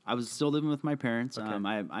home? I was still living with my parents. Okay.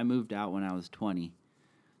 I moved out when I was 20.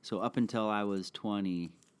 So up until I was 20,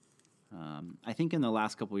 I think in the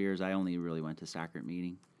last couple of years, I only really went to sacrament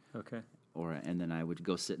meeting, Okay. and then I would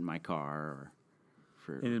go sit in my car. Or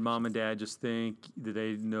for And did mom and dad just think, did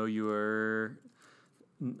they know you were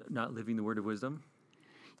not living the word of wisdom?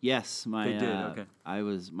 Yes, They did, okay.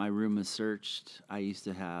 My room was searched. I used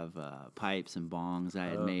to have pipes and bongs I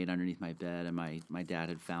had made underneath my bed, and my dad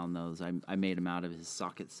had found those. I made them out of his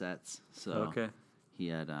socket sets. So Okay. he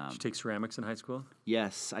had. Did you take ceramics in high school?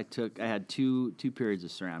 Yes, I had two periods of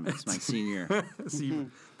ceramics my senior year. So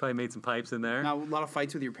you probably made some pipes in there. Now, a lot of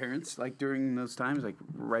fights with your parents, like during those times, like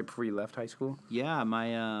right before you left high school. Yeah,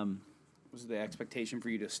 my Was the expectation for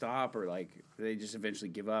you to stop, or like did they just eventually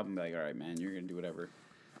give up and be like, "All right, man, you're gonna do whatever"?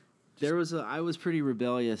 I was pretty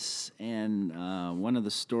rebellious, and one of the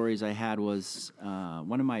stories I had was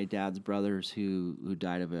one of my dad's brothers who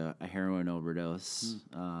died of a heroin overdose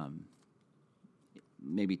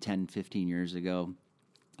maybe 10, 15 years ago.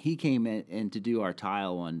 He came in to do our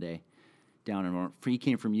tile one day down in he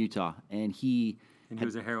came from Utah, and he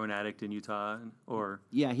was a heroin addict in Utah, or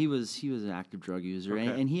yeah, he was an active drug user,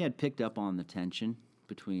 Okay. and he had picked up on the tension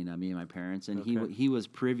between me and my parents, and Okay. he was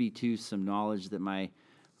privy to some knowledge that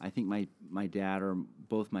I think my dad or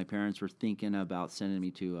both my parents were thinking about sending me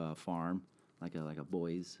to a farm, like a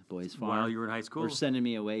boys farm. while you were in high school? Or sending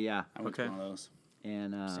me away, yeah. I went Okay. to one of those.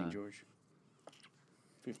 And St. George.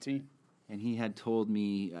 15. and he had told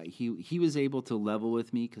me he was able to level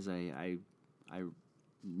with me because I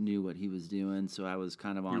knew what he was doing, so I was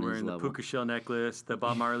kind of on You're his wearing the level. puka shell necklace, the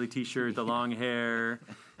Bob Marley T-shirt, the long hair,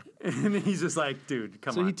 and he's just like, dude,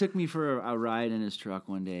 come So on. he took me for a ride in his truck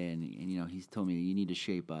one day, and you know he's told me you need to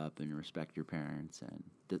shape up and respect your parents, and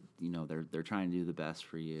that you know they're trying to do the best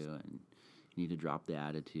for you, and you need to drop the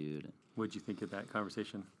attitude. What'd you think of that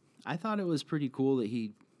conversation? I thought it was pretty cool that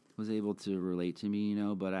he was able to relate to me, you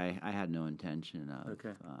know, but I had no intention of.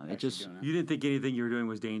 Okay. It just doing You didn't think anything you were doing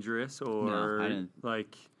was dangerous, or I didn't.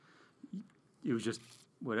 like it was just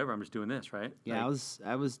whatever. I'm just doing this, right? yeah, Like,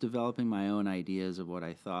 I was developing my own ideas of what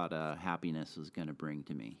I thought happiness was going to bring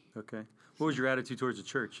to me. Okay. What was your attitude towards the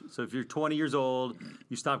church? So if you're 20 years old,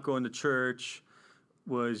 you stopped going to church.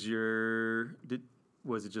 Was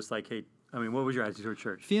it just like, hey? I mean, what was your attitude towards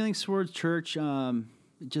church? Feelings towards church,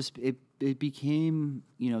 it became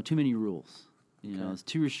too many rules. You know, it's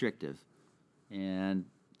too restrictive, and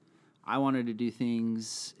I wanted to do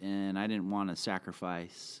things, and I didn't want to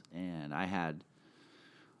sacrifice. And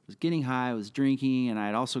was getting high, I was drinking, and I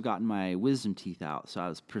had also gotten my wisdom teeth out, so I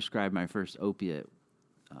was prescribed my first opiate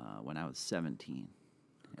when I was 17,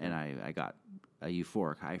 and I got a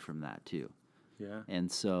euphoric high from that too. Yeah.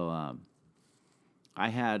 And so I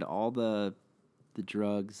had all the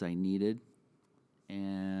drugs I needed,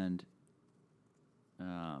 and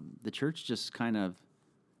the church just kind of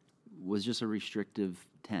was just a restrictive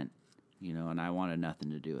tent, you know, and I wanted nothing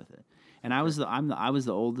to do with it. And I was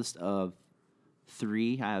the oldest of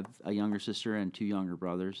 3. I have a younger sister and 2 younger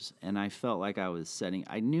brothers, and I felt like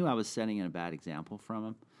I knew I was setting a bad example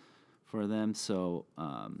for them. So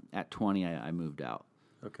at 20, I moved out.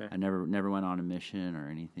 Okay. I never went on a mission or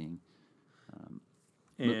anything.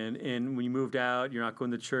 And when you moved out, you're not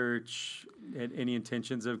going to church. Had any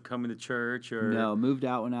intentions of coming to church or No, moved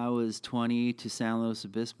out when I was 20 to San Luis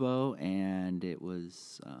Obispo, and it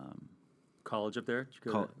was college up there? Did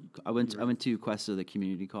you go to- I went to Cuesta, the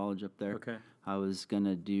community college up there. Okay. I was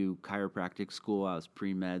gonna do chiropractic school. I was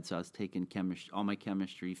pre-med, so I was taking all my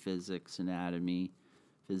chemistry, physics, anatomy,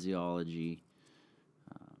 physiology.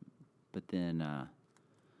 But then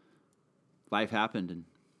life happened and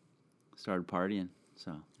started partying.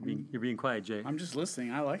 So You're being quiet, Jay. I'm just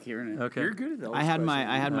listening. I like hearing it. Okay. You're good at those I had my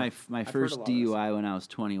I've heard first a lot of this. DUI when I was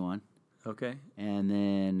 21. Okay. And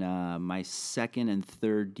then my second and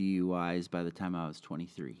third DUIs by the time I was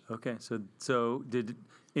 23. Okay. So did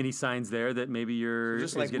any signs there that maybe you're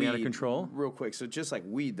Just is getting out of control? Real quick. So just like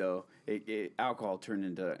weed, though, alcohol turned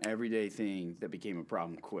into an everyday thing that became a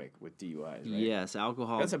problem quick with DUIs, right? Yes,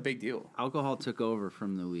 alcohol. That's a big deal. Alcohol took over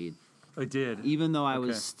from the weed. It did. Even though I Okay.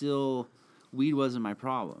 was still, weed wasn't my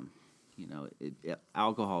problem. You know,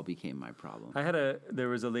 alcohol became my problem.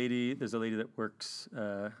 There's a lady that works,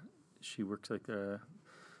 she works like the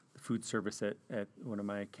food service at one of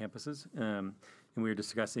my campuses. And we were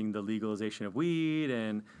discussing the legalization of weed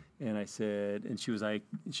and I said, and she was like,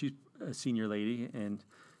 she's a senior lady and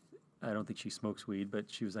I don't think she smokes weed,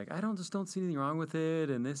 but she was like, I just don't see anything wrong with it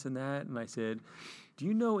and this and that. And I said, do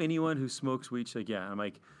you know anyone who smokes weed? She's like, yeah. I'm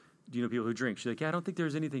like, do you know people who drink? She's like, yeah, I don't think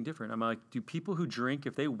there's anything different. I'm like, do people who drink,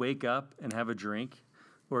 if they wake up and have a drink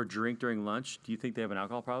or drink during lunch, do you think they have an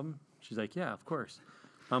alcohol problem? She's like, yeah, of course.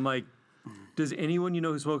 I'm like, does anyone you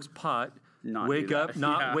know who smokes pot Not wake do that. up,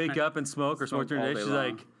 not Yeah. wake up and smoke or smoke Smoke during the all day? day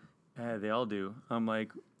She's long. like, they all do. I'm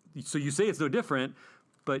like, so you say it's no different,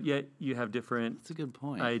 but yet you have different That's a good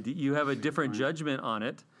point. you have a different judgment on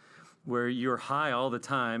it where you're high all the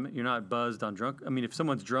time. You're not buzzed on drunk. I mean, if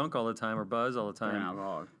someone's drunk all the time or buzzed all the They're an time,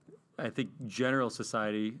 alcoholic. I think general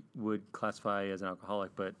society would classify as an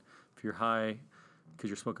alcoholic. But if you're high because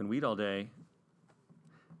you're smoking weed all day,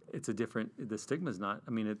 it's a different, the stigma's not,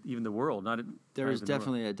 I mean, even the world, not There not is even the world.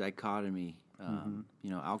 definitely a dichotomy. You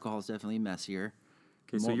know, alcohol is definitely messier.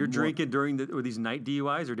 Okay, so More- you're more- drinking were these night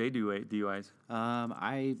DUIs or day DUIs?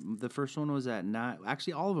 The first one was at night.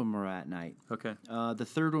 Actually, all of them were at night. Okay. The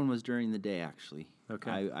third one was during the day. Actually,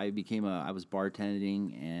 Okay. I was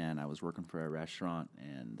bartending and I was working for a restaurant.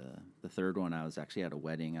 And the third one, I was actually at a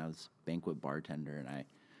wedding. I was banquet bartender, and I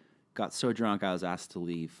got so drunk I was asked to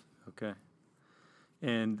leave. Okay.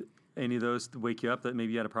 And any of those wake you up that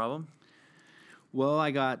maybe you had a problem? Well,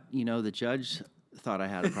 I got, the judge thought I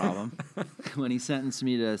had a problem when he sentenced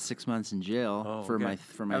me to 6 months in jail Oh, for okay. my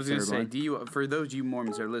I was going third to say, one. do you, for those of you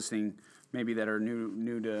Mormons that are listening, maybe that are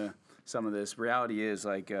new to some of this, reality is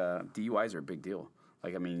like DUIs are a big deal.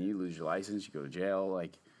 Like, I mean, you lose your license, you go to jail.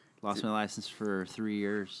 Like, Lost my license for 3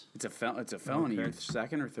 years. it's a felony. Okay. Your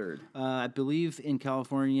second or third? I believe in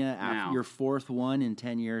California, Now. your fourth one in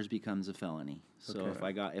 10 years becomes a felony. So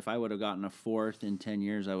Okay. if I would have gotten a fourth in 10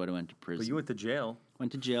 years, I would have went to prison. But you went to jail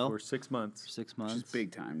Went to jail for 6 months. 6 Which months. is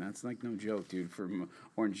big time. That's like no joke, dude. From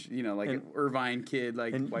Orange, like And- an Irvine kid,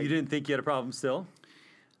 like And white. you didn't think you had a problem still?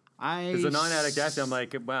 As a non-addict athlete, I'm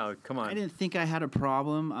like, wow, come on. I didn't think I had a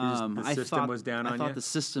problem. the I system thought, was down I on thought you? the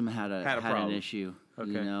system had Had a an problem. issue.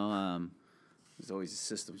 Okay. It's always the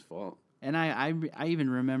system's fault. And I even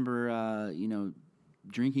remember,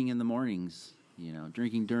 drinking in the mornings,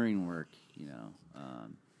 drinking during work,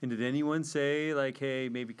 And did anyone say, like, hey,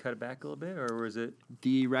 maybe cut it back a little bit? Or was it,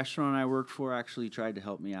 The restaurant I worked for actually tried to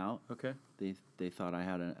help me out. okay? They thought I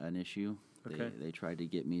had an issue. Okay. They tried to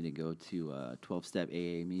get me to go to 12-step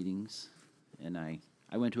AA meetings, and I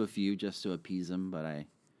went to a few just to appease them, but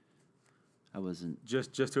I wasn't.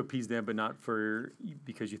 Just to appease them, but not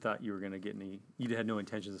because you thought you were going to get you had no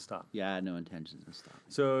intentions to stop. Yeah, I had no intentions of stopping.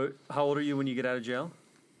 So how old are you when you get out of jail?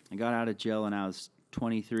 I got out of jail when I was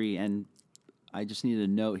 23, and I just need to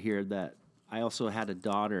note here that I also had a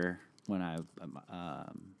daughter when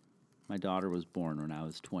my daughter was born when I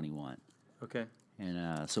was 21. Okay.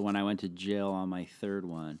 And so when I went to jail on my third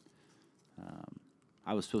one,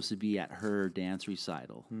 I was supposed to be at her dance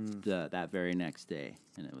recital that very next day,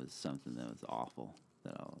 and it was something that was awful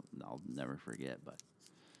that I'll never forget. But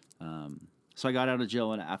so I got out of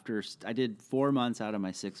jail, and after I did 4 months out of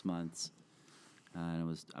my 6 months,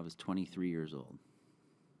 and I was 23 years old.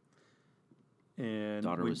 And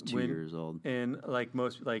Daughter was 2 years old. And like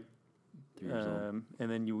most, like, 3 years old. and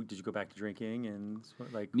then did you go back to drinking and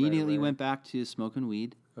like Immediately right away? went back to smoking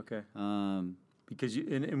weed. Okay. Um, Because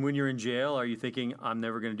and when you're in jail, are you thinking, I'm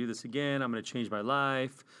never going to do this again? I'm going to change my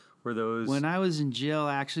life? Were those When I was in jail,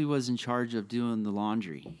 I actually was in charge of doing the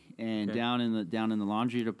laundry, and Okay. down in the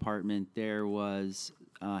laundry department there was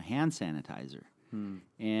hand sanitizer,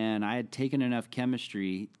 And I had taken enough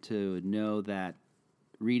chemistry to know that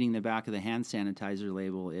reading the back of the hand sanitizer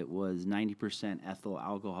label, it was 90% ethyl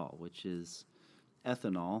alcohol, which is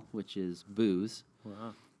ethanol, which is booze.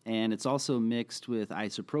 Wow. And it's also mixed with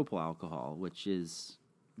isopropyl alcohol, which is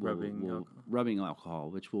rubbing alcohol,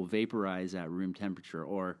 which will vaporize at room temperature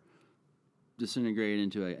or disintegrate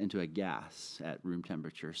into a gas at room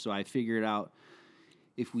temperature. So I figured out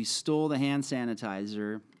if we stole the hand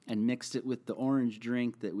sanitizer and mixed it with the orange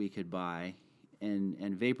drink that we could buy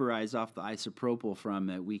and vaporize off the isopropyl from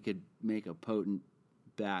it, we could make a potent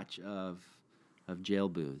batch of jail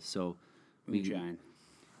booze. So we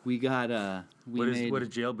got What is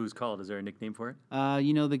jail booze called? Is there a nickname for it?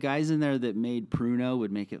 the guys in there that made Pruno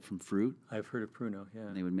would make it from fruit. I've heard of Pruno. Yeah.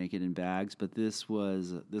 They would make it in bags, but this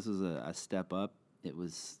was a step up. It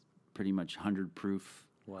was pretty much 100 proof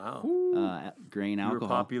Wow. grain You were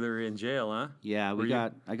alcohol. popular in jail, huh? Yeah,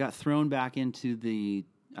 I got thrown back into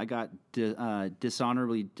I got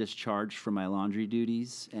dishonorably discharged from my laundry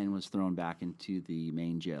duties and was thrown back into the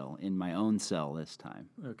main jail in my own cell this time.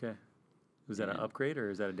 Okay. Was that an upgrade or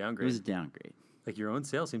is that a It downgrade? was a downgrade. Like your own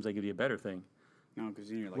cell seems like it'd be a better thing. No, because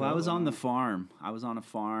you're like. Well, I was on the farm. I was on a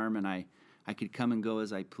farm, and I could come and go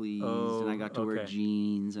as I pleased, and I got to wear okay.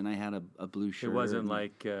 jeans, and I had a blue shirt. It wasn't and,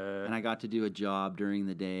 like. and I got to do a job during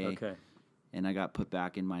the day. Okay. And I got put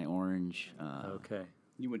back in my orange. Okay.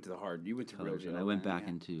 You went to the hard. You went to real television. jail. I went man, back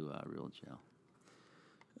yeah. into real jail.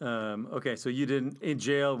 Okay, so you didn't in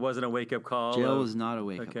jail. Wasn't a wake up call. Jail was not a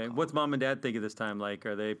wake up Okay, call. what's mom and dad think of this time? Like,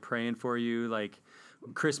 are they praying for you? Like,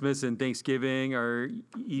 Christmas and Thanksgiving or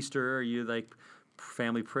Easter? Are you like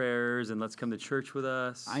family prayers and let's come to church with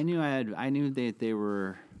us? I knew that they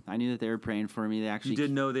were praying for me. They actually You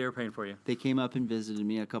didn't know they were praying for you. They came up and visited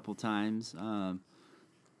me a couple times.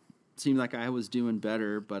 Seemed like I was doing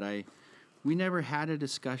better, but we never had a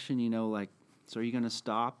discussion, like, so are you going to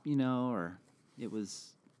stop, or it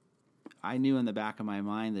was, I knew in the back of my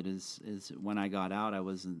mind that is when I got out, I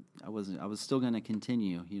was still going to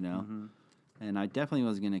continue, and I definitely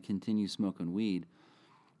was going to continue smoking weed.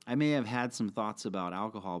 I may have had some thoughts about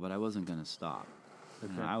alcohol, but I wasn't going to stop.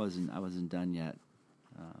 Okay. I wasn't done yet.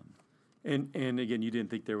 And again, you didn't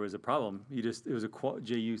think there was a problem. It was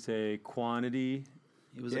you say quantity.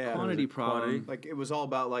 It was Yeah, a it was quantity a problem. quantity. Like it was all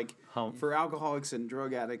about like How- for alcoholics and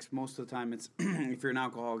drug addicts. Most of the time, it's if you're an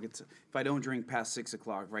alcoholic, it's if I don't drink past 6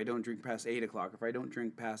 o'clock, if I don't drink past 8 o'clock, if I don't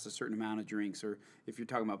drink past a certain amount of drinks, or if you're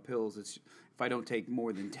talking about pills, it's if I don't take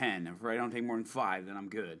more than 10, if I don't take more than 5, then I'm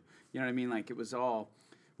good. You know what I mean? Like it was all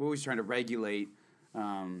we're always trying to regulate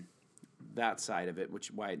that side of it,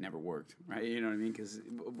 which why it never worked, right? You know what I mean? Because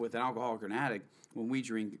with an alcoholic or an addict, when we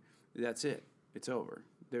drink, that's it. It's over.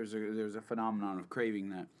 There's a phenomenon of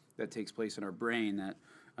craving that takes place in our brain that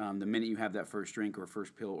the minute you have that first drink or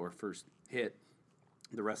first pill or first hit,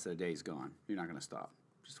 the rest of the day is gone. You're not going to stop.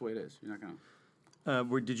 Just the way it is. You're not going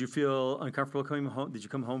to. Did you feel uncomfortable coming home? Did you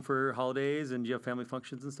come home for holidays and do you have family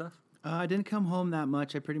functions and stuff? I didn't come home that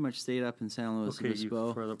much. I pretty much stayed up in San Luis Okay, you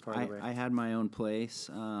Obispo. further part of the way. I had my own place.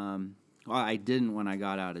 Well, I didn't when I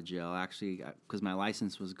got out of jail, actually, because my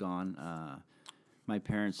license was gone. My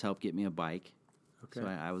parents helped get me a bike. Okay. So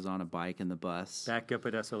I was on a bike in the bus. Back up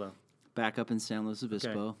at SLO. Back up in San Luis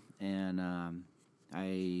Obispo. And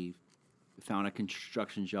I found a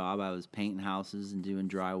construction job. I was painting houses and doing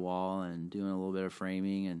drywall and doing a little bit of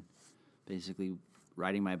framing and basically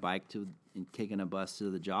riding my bike and taking a bus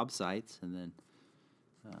to the job sites. And then,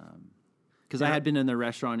 because I had been in the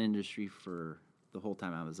restaurant industry for the whole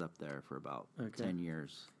time I was up there for about 10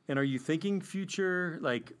 years. And are you thinking future,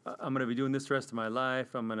 like, I'm going to be doing this the rest of my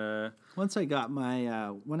life? I'm going to... Once I got my,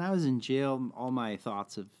 when I was in jail, all my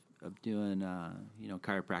thoughts of doing,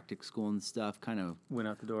 chiropractic school and stuff kind of Went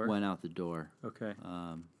out the door? went out the door. Okay.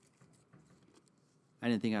 I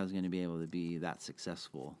didn't think I was going to be able to be that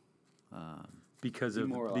successful Because of...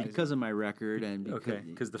 Demoralized. because of my record and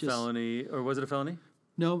Because the felony... Or was it a felony?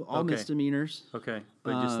 No, all Okay. misdemeanors. Okay.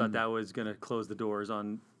 But you just thought that was going to close the doors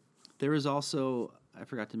on... There was also, I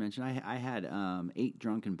forgot to mention, I had 8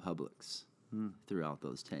 drunken publics throughout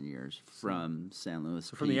those 10 years from San Luis.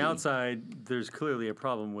 From the PD. outside, there's clearly a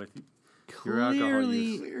problem with your alcohol Clearly,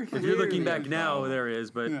 use. If you're looking back now, there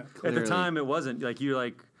is. But at the Clearly. time, it wasn't. Like, you're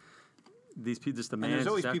like... These people, just the man. And there's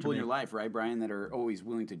always just after people in me. your life, right, Brian, that are always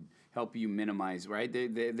willing to help you minimize, right? They're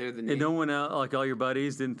the And no one else, like all your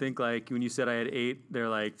buddies, didn't think like when you said I had 8, they're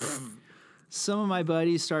like, some of my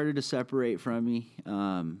buddies started to separate from me.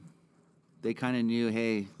 They kind of knew,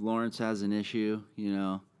 hey, Lawrence has an issue,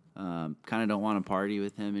 kind of don't want to party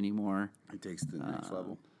with him anymore. It takes the next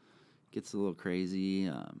level. Gets a little crazy.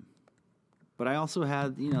 But I also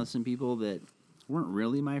had, some people that weren't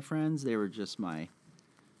really my friends. They were just my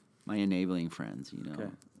enabling friends, you know. Okay.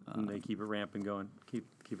 And they keep it ramping going. Keep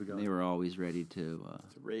it going. They were always ready to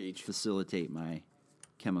Rage. facilitate my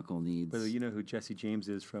chemical needs. By the way, you know who Jesse James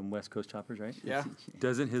is from West Coast Choppers, right? Yeah.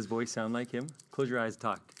 Doesn't his voice sound like him? Close your eyes,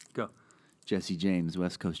 talk. Go. Jesse James,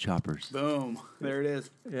 West Coast Choppers. Boom. There it is.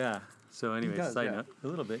 Yeah. So anyway, does, side yeah. note, a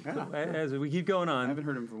little bit. Yeah. As we keep going on. I haven't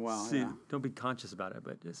heard him for a while. See, Yeah. don't be conscious about it,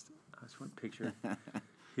 but just I just want to picture.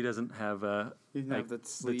 He doesn't have He didn't like, have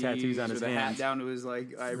the tattoos on or his the hands. hat down to his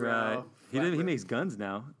like eyebrow. Right. He flat did. He lip. makes guns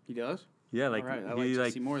now. He does. Yeah, like All right. I he like to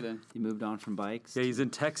like see more then. He moved on from bikes. yeah, he's in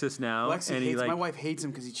Texas now, Lexi and he hates. like My wife hates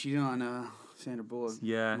him because he cheated on Sandra Bullock.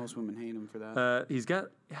 Yeah. Most women hate him for that. he's got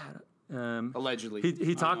yeah. Allegedly.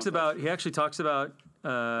 He talks about he actually talks about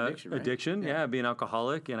Addiction, addiction, right? yeah, being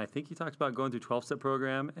alcoholic, and I think he talks about going through 12-step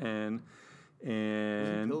program and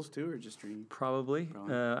pills too, or just drinking? probably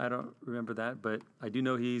I don't remember that, but I do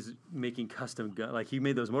know he's making custom gun. Like he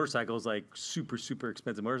made those motorcycles, like super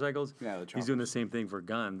expensive motorcycles. Yeah, the he's doing the same thing for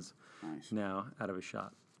guns Nice. now out of his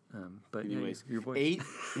shop. But Anyways, yeah, your voice. 8,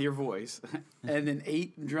 your voice, and then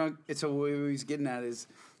 8 drunk. So what he's getting at is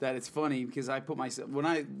that it's funny because I put myself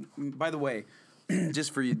By the way,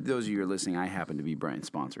 just for you, those of you who are listening, I happen to be Brian's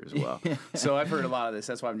sponsor as well. So I've heard a lot of this.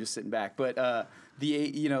 That's why I'm just sitting back. But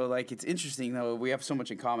like it's interesting though. We have so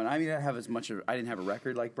much in common. I mean, I didn't have a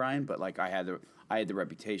record like Brian, but like I had the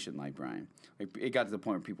reputation like Brian. Like it got to the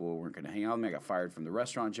point where people weren't going to hang out with me. I got fired from the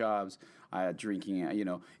restaurant jobs. I had drinking.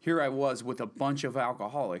 Here I was with a bunch of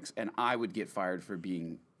alcoholics, and I would get fired for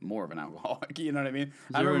being more of an alcoholic. You know what I mean?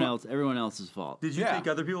 It's everyone else's fault. Did you Yeah. think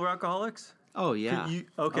other people were alcoholics? Oh yeah.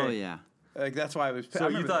 Okay. Oh yeah. Like that's why I was. So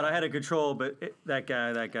you thought I had a control, but that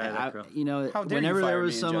guy, that girl. How dare you whenever fire there me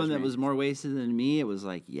was and someone judge that me? was more wasted than me, it was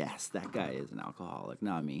like, yes, that guy is an alcoholic,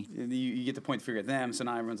 not me. You get the point to figure at them, so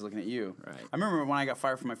now everyone's looking at you. Right. I remember when I got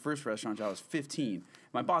fired from my first restaurant job, I was 15.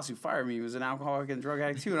 My boss who fired me was an alcoholic and drug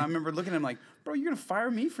addict too, and I remember looking at him like, bro, you're gonna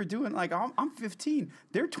fire me for doing like I'm 15.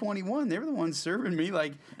 They're 21. They were the ones serving me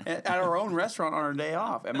like at our own restaurant on our day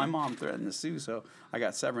off, and my mom threatened to sue, so I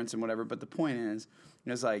got severance and whatever. But the point is,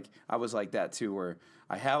 it's like I was like that too, where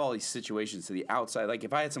I have all these situations to the outside. Like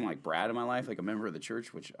if I had someone like Brad in my life, like a member of the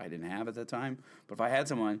church, which I didn't have at that time, but if I had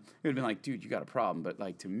someone, it would have been like, dude, you got a problem. But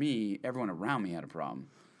like to me, everyone around me had a problem.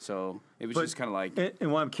 So it was just kind of like.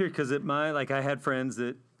 And well, I'm curious because I had friends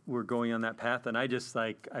that were going on that path, and I just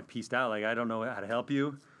I pieced out. Like I don't know how to help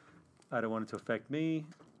you. I don't want it to affect me,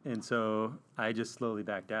 and so I just slowly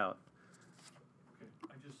backed out.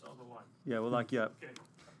 I just saw the one. Yeah, we'll lock you up. Okay.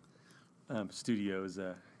 Studios.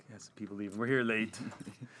 Some people leaving. We're here late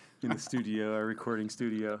in the studio, our recording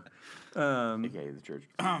studio. AKA the church.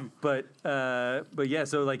 But yeah.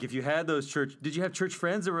 So like, if you had those did you have church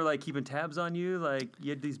friends that were like keeping tabs on you? Like you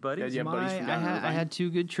had these buddies. Yeah, buddies from down in I Irvine? had 2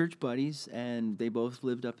 good church buddies, and they both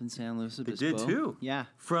lived up in San Luis They Obispo. did too. Yeah,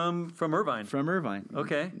 From Irvine. from Irvine.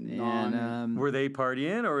 Okay. And Were they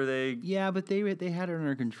partying or were they? yeah, but they had it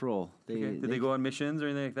under control. Did they go on missions or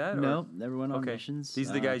anything like that? No, or? never went on Okay. missions. These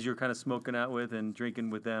are the guys you were kind of smoking out with and drinking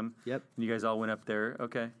with them. Yep. And you guys all went up there.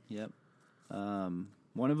 Okay. Yep.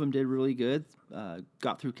 One of them did really good.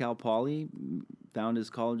 Got through Cal Poly, found his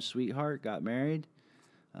college sweetheart, got married,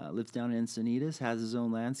 lives down in Encinitas, has his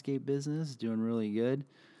own landscape business, doing really good.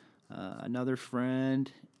 Another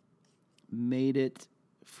friend made it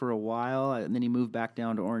for a while, and then he moved back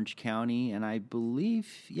down to Orange County, and I believe,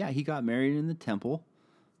 he got married in the temple.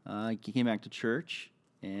 He came back to church,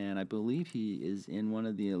 and I believe he is in one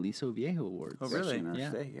of the Aliso Viejo Awards. Oh, really? In our Yeah.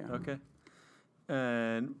 state, yeah. Okay. But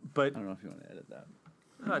I don't know if you want to edit that.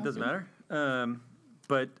 no, it doesn't matter.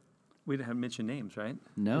 But we didn't have mentioned names, right?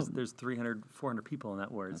 No. There's 300, 400 people in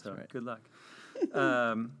that ward, so right. good luck.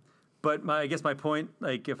 But I guess my point,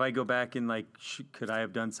 like, if I go back and like, could I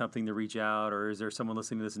have done something to reach out, or is there someone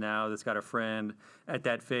listening to this now that's got a friend at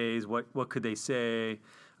that phase? What could they say?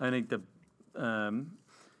 I think the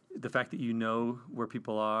fact that you know where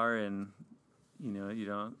people are and you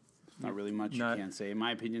don't. Not really much Not- you can't say. In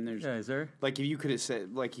my opinion, there's Yeah, is there? like if you could have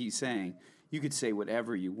said, like he's saying, you could say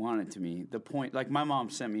whatever you wanted to me. The point, like my mom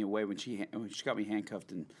sent me away when she got me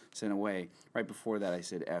handcuffed and sent away. Right before that, I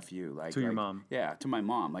said "F you," like To your like- mom? Yeah, to my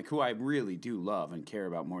mom, like who I really do love and care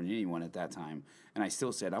about more than anyone at that time. And I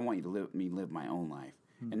still said, "I want you to live my own life,"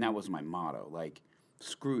 and that was my motto. Like,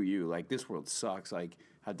 screw you. Like this world sucks. Like,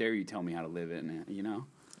 how dare you tell me how to live it? And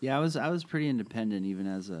Yeah, I was pretty independent even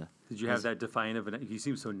as a Did you have that defiant of an? You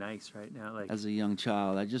seem so nice right now. Like, as a young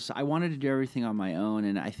child. I wanted to do everything on my own,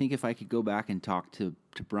 and I think if I could go back and talk to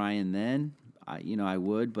Brian then, I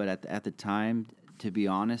would. But at the time, to be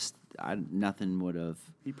honest, nothing would have.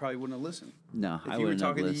 He probably wouldn't have listened. No, If I you were wouldn't have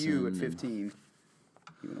talking to you at listened, and 15,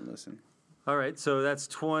 he wouldn't listen. All right, so that's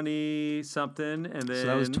 20 something, and then So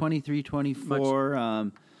that was 23,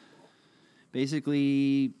 24.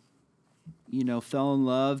 Basically, fell in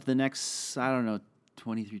love the next, I don't know,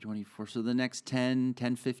 23, 24. So the next 10,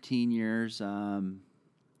 15 years, found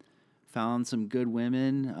some good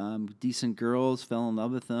women, decent girls, fell in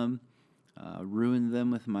love with them, ruined them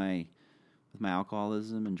with my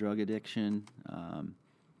alcoholism and drug addiction.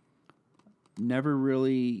 Never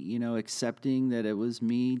really, accepting that it was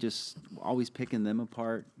me, just always picking them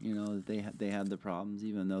apart. That they had the problems,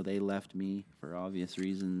 even though they left me for obvious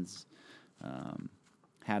reasons.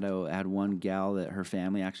 Had one gal that her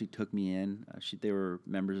family actually took me in. They were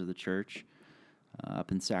members of the church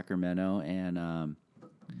up in Sacramento, and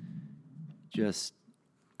just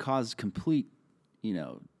caused complete,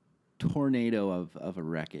 tornado of a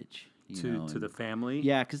wreckage. to the family.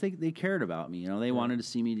 Yeah, because they cared about me. They wanted to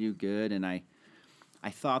see me do good, and I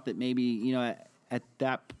thought that maybe at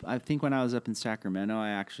that, I think when I was up in Sacramento, I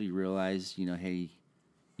actually realized hey,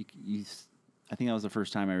 I think that was the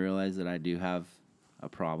first time I realized that I do have a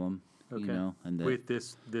problem. Okay. And that, With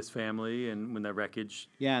this family and when that wreckage.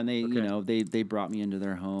 yeah, and they Okay. they brought me into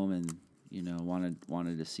their home and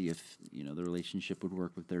wanted to see if the relationship would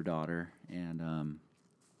work with their daughter, and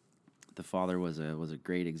the father was a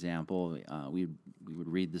great example. We would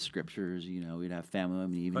read the scriptures. We'd have family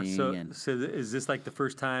in the evening. So is this like the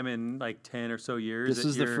first time in like 10 or so years? This that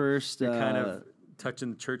was the first, you're kind of touching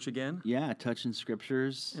the church again. Yeah, touching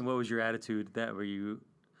scriptures. And what was your attitude? Were you?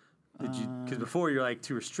 Did you? Because before you're like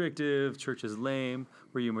too restrictive. Church is lame.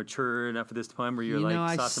 Were you mature enough at this time where you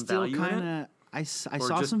I saw some still value in it? I Or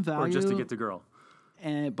saw just- some value. Or just to get the girl.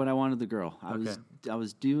 But I wanted the girl. Okay. I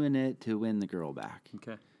was doing it to win the girl back.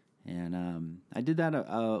 Okay. And I did that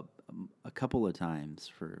a couple of times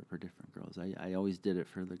for different girls. I always did it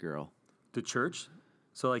for the girl. The church.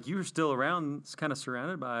 So like you were still around, kind of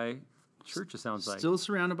surrounded by church. It sounds like. Still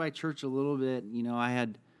surrounded by church a little bit. I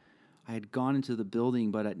had gone into the building,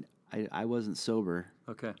 but I wasn't sober.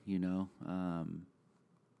 Okay.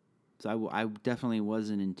 So I definitely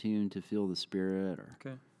wasn't in tune to feel the spirit, or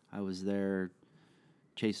Okay. I was there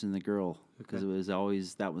chasing the girl because Okay. it was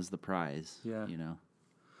always, that was the prize. Yeah.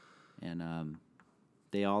 And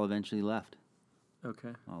they all eventually left,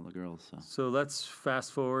 Okay. all the girls. So So let's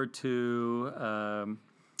fast forward to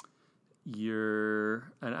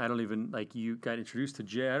and I don't even, like, you got introduced to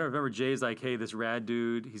Jay. I don't remember. Jay's like, hey, this rad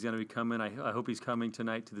dude, he's going to be coming. I hope he's coming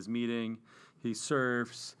tonight to this meeting. He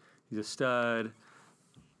surfs. He's a stud.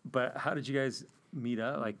 But how did you guys meet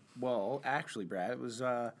up? Like, Well, actually, Brad, it was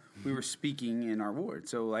we were speaking in our ward.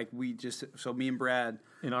 So me and Brad.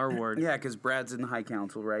 in our ward. Yeah, because Brad's in the high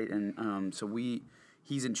council, right? And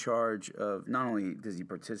he's in charge of, not only does he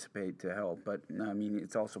participate to help, but I mean,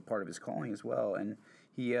 it's also part of his calling as well. And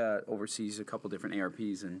he oversees a couple different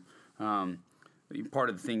ARPs. And part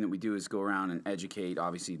of the thing that we do is go around and educate,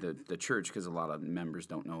 obviously, the church, because a lot of members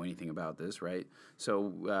don't know anything about this, right?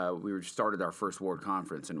 So we started our first ward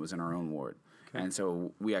conference, and it was in our own ward. Okay. And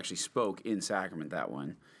so we actually spoke in Sacrament that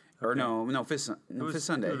one. Or fifth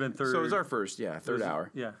Sunday. It would've been So it was our first, third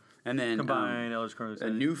hour. Yeah. And then Combined Elders Quorum. a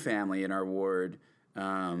new family in our ward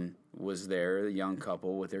was there, a young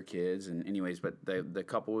couple with their kids. And anyways, but the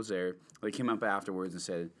couple was there. They came up afterwards and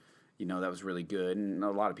said, that was really good. And a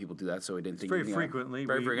lot of people do that, so we didn't think Very anything of it. frequently.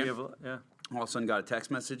 Very we frequent. yeah. All of a sudden got a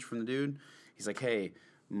text message from the dude. He's like, hey,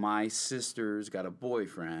 my sister's got a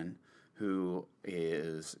boyfriend who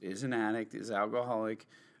is an addict, is alcoholic,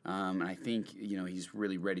 and I think, he's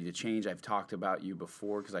really ready to change. I've talked about you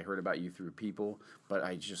before because I heard about you through people, but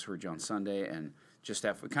I just heard you on Sunday, and just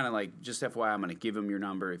FYI, I'm going to give him your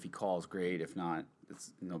number. If he calls, great. If not,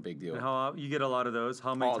 it's no big deal. And how you get a lot of those?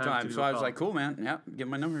 How many All the times? time. do So I was people like, call? cool, man. Yeah, give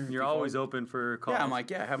him my number. You're always open for calls. Yeah, I'm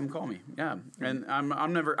like, have him call me. Yeah, and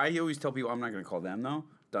I'm never. I always tell people I'm not going to call them though.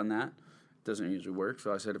 Done that. Doesn't usually work.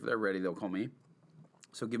 So I said if they're ready, they'll call me.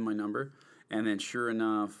 So give them my number, and then sure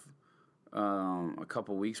enough, a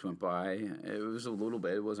couple weeks went by. It was a little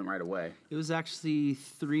bit. It wasn't right away. it was actually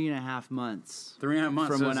 3.5 months. 3.5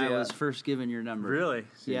 months from when was I the, was first given your number. Really?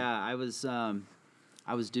 Yeah, I was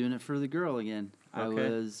doing it for the girl again. I Okay.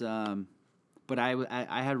 was, but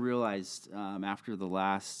I had realized after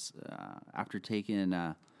after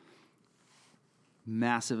taking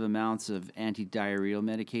massive amounts of anti-diarrheal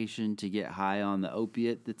medication to get high on the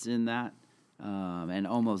opiate that's in that, and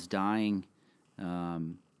almost dying,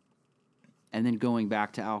 and then going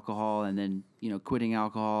back to alcohol, and then quitting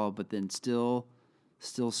alcohol, but then still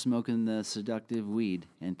smoking the seductive weed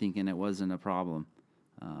and thinking it wasn't a problem.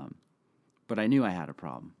 But I knew I had a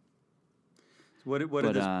problem. What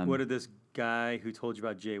did this guy who told you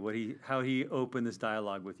about Jay? How he opened this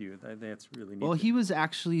dialogue with you? I think that's really neat. Well, he was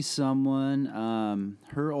actually someone,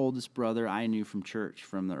 her oldest brother I knew from church,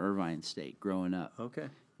 from the Irvine State growing up. Okay.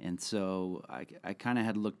 And so I kind of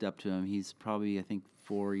had looked up to him. He's probably, I think,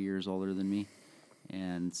 4 years older than me.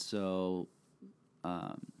 And so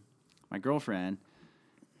my girlfriend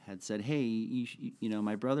had said, hey, you know,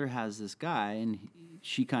 my brother has this guy. And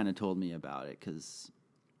she kind of told me about it because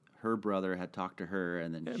her brother had talked to her.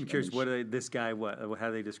 And then I'm curious, how do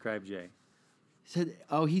they describe Jay?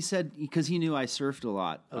 He said, because he knew I surfed a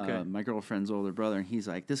lot. Okay. My girlfriend's older brother. And he's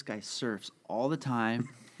like, this guy surfs all the time.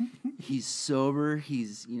 He's sober.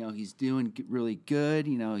 He's doing really good.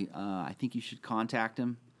 I think you should contact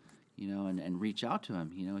him, and reach out to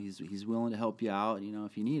him. He's willing to help you out,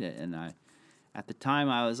 if you need it. And at the time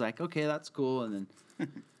I was like, okay, that's cool. And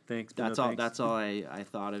then thanks. That's all I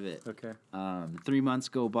thought of it. Okay. 3 months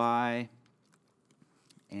go by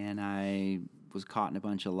and I was caught in a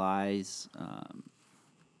bunch of lies.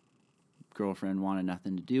 Girlfriend wanted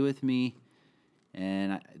nothing to do with me.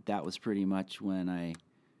 And that was pretty much when I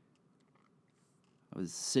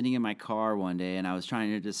was sitting in my car one day and I was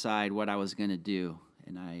trying to decide what I was going to do.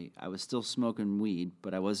 And I was still smoking weed,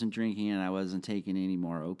 but I wasn't drinking and I wasn't taking any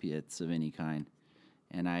more opiates of any kind.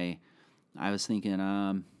 And I was thinking,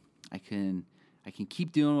 I can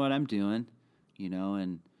keep doing what I'm doing,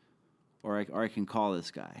 or I can call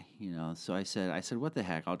this guy, So I said, what the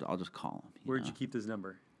heck? I'll just call him. Where'd you keep this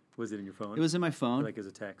number? Was it in your phone? It was in my phone. Or like as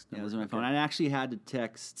a text? Yeah, it was in my phone. I actually had to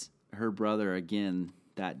text her brother again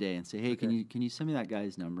that day and say, hey, can you send me that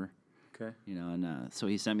guy's number? Okay. And so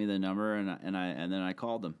he sent me the number and then I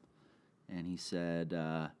called him, and he said,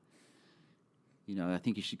 I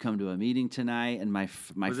think you should come to a meeting tonight. And my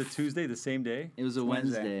was it Tuesday, the same day? It was a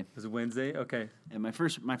Wednesday. It was a Wednesday. Okay. And my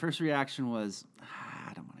first reaction was,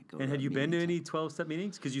 I don't want to go. And had you been to any 12-step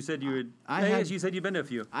meetings? Because you said you would. You said you'd been to a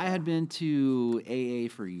few. I had been to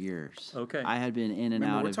AA for years. Okay. I had been in and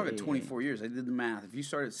out. We're talking AA. 24 years. I did the math. If you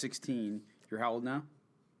started at 16, you're how old now?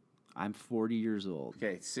 I'm 40 years old.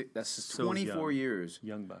 Okay, that's So 24 years.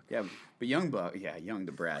 Young buck. Yeah, but young buck. Yeah, young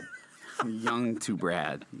to Brad. Young to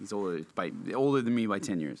Brad. He's older than me by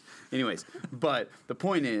 10 years. Anyways, but the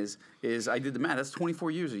point is I did the math. That's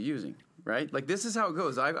 24 years of using, right? Like, this is how it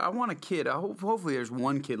goes. I want a kid. Hopefully there's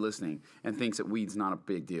one kid listening and thinks that weed's not a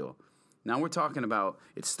big deal. Now we're talking about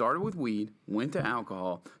it started with weed, went to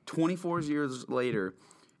alcohol. 24 years later,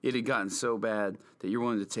 it had gotten so bad that you're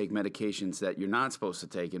willing to take medications that you're not supposed to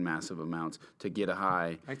take in massive amounts to get a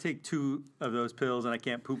high. I take 2 of those pills and I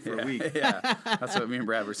can't poop for a week. Yeah, that's what me and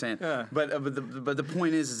Brad were saying. Yeah. But the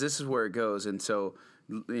point is this is where it goes. And so,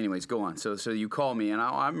 anyways, go on. So you call me, and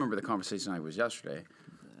I remember the conversation I was yesterday.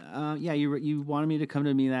 Yeah, you wanted me to come to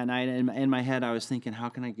a meeting that night, and in my head I was thinking, how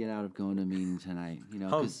can I get out of going to a meeting tonight?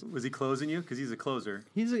 Was he closing you? Because he's a closer.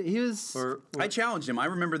 He was. I challenged him. I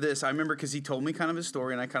remember this. I remember because he told me kind of his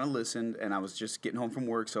story, and I kind of listened. And I was just getting home from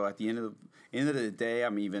work. So at the end of the day,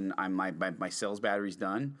 my sales battery's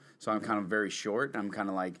done. So I'm kind of very short. I'm kind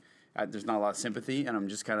of like there's not a lot of sympathy, and I'm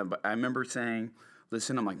just kind of. I remember saying,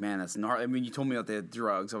 listen, I'm like, man, that's gnarly. I mean, you told me about the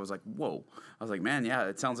drugs. I was like, whoa. I was like, man, yeah,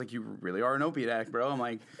 it sounds like you really are an opiate addict, bro. I'm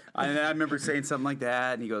like, I remember saying something like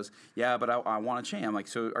that, and he goes, yeah, but I want to change. I'm like,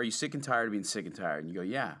 so are you sick and tired of being sick and tired? And you go,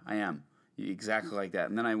 yeah, I am. Exactly like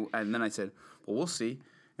that. And then I said, well, we'll see.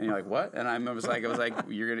 And you're like, what? And I was like,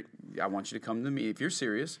 I want you to come to me. If you're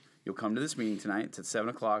serious, you'll come to this meeting tonight. It's at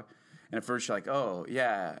 7:00. And at first you're like, oh,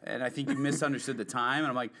 yeah. And I think you misunderstood the time. And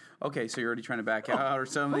I'm like, okay, so you're already trying to back out or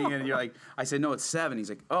something. And you're like, I said, no, it's 7. He's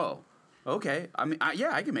like, oh, okay. I mean,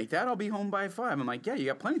 I can make that. I'll be home by 5. I'm like, yeah, you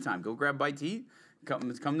got plenty of time. Go grab a bite to eat.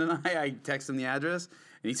 Come tonight. I text him the address.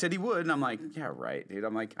 And he said he would. And I'm like, yeah, right, dude.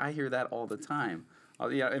 I'm like, I hear that all the time.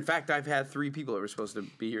 Yeah, in fact, I've had 3 people that were supposed to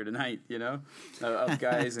be here tonight, of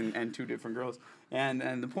guys and 2 different girls.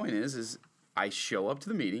 And the point is I show up to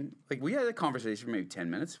the meeting. Like, we had a conversation for maybe 10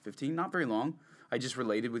 minutes, 15, not very long. I just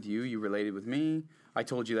related with you. You related with me. I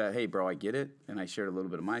told you that, hey, bro, I get it. And I shared a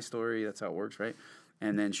little bit of my story. That's how it works, right?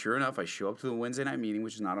 And then sure enough, I show up to the Wednesday night meeting,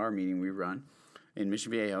 which is not our meeting we run, in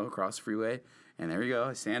Mission Viejo across the freeway. And there you go.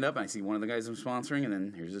 I stand up, and I see one of the guys I'm sponsoring, and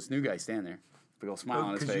then here's this new guy standing there. Big old smile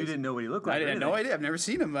on his face. Because you didn't know what he looked like. I had no idea. I've never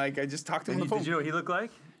seen him. Like, I just talked to him on the phone. Did you know what he looked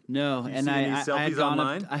like? No, Did you and see any I had selfies gone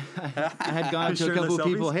online? up. I had gone up to a Shirtless couple of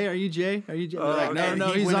people. selfies? Hey, are you Jay? Are you Jay? They're like, and no,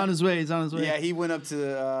 he he's went on up- his way. He's on his way. Yeah, he went up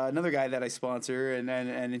to another guy that I sponsor,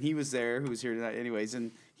 and he was there, who was here tonight, anyways.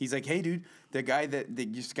 And he's like, "Hey, dude, the guy that the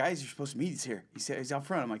guys you're supposed to meet is here. He's out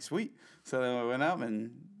front." I'm like, "Sweet." So then I went up,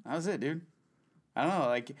 and that was it, dude. I don't know.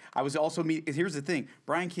 Like I was also meeting. Here's the thing.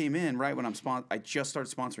 Brian came in right when I just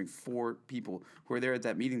started sponsoring 4 people who are there at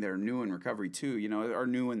that meeting that are new in recovery too. You know, are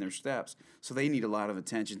new in their steps, so they need a lot of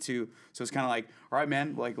attention too. So it's kind of like, all right,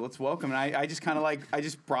 man, like let's welcome. And I just kind of like I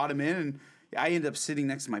just brought him in, and I ended up sitting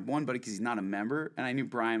next to my one buddy because he's not a member, and I knew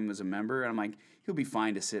Brian was a member, and I'm like, he'll be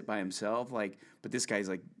fine to sit by himself. Like, but this guy's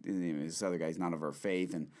like, this other guy's not of our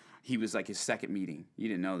faith, and he was like his second meeting. You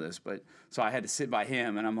didn't know this, but so I had to sit by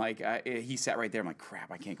him, and I'm like, he sat right there. I'm like,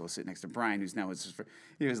 crap, I can't go sit next to Brian, who's now his.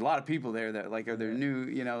 There's a lot of people there that like are they're new,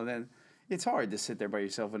 you know. Then it's hard to sit there by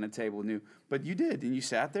yourself at a table new, but you did, and you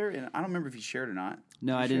sat there, and I don't remember if you shared or not.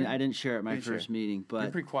 No, I didn't. didn't. I didn't share at my first meeting, but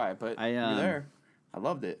You're pretty quiet, but I, you're there. I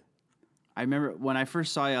loved it. I remember when I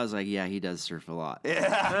first saw you, I was like, yeah, he does surf a lot.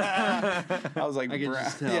 I was like, I could Brian.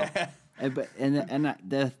 just tell. Yeah.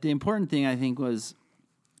 The important thing I think was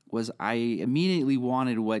I immediately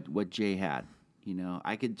wanted what Jay had. You know,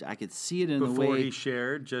 I could see it in the way Before he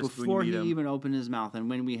shared, just before when he you meet him. even opened his mouth, and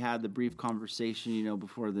when we had the brief conversation, you know,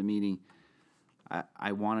 before the meeting,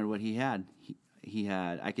 I wanted what he had. He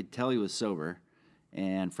had. I could tell he was sober,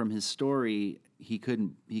 and from his story, he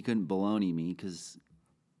couldn't baloney me because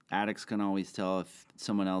addicts can always tell if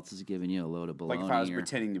someone else is giving you a load of baloney. Like if I was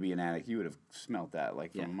pretending to be an addict, you would have smelt that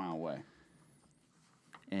like from a mile away.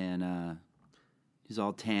 And he's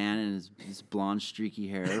all tan and his blonde streaky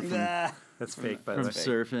hair from That's fake, by the way.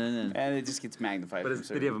 surfing, and it just gets magnified. But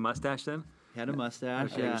from did he have a mustache then? he had a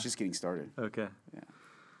mustache. It Yeah, was just getting started. Okay. Yeah.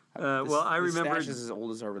 Well, I This remember. stash is as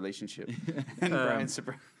old as our relationship. And Brian's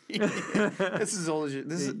surprised. This is as old as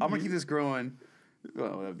you. I'm gonna keep this growing.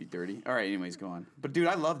 Well, that'd be dirty. All right, anyways, go on. But dude,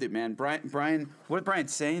 I loved it, man. Brian, what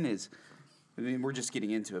Brian's saying is, I mean, we're just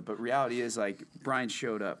getting into it, but reality is like Brian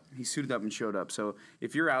showed up. He suited up and showed up. So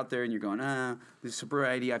if you're out there and you're going, this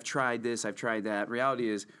sobriety, I've tried this, I've tried that. Reality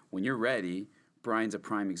is when you're ready, Brian's a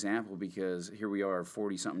prime example because here we are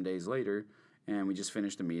 40-something days later, and we just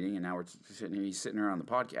finished a meeting, and now we're sitting here. He's sitting here on the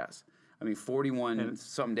podcast. I mean,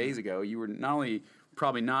 41-something days ago, you were not only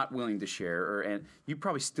probably not willing to share, and you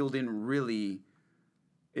probably still didn't really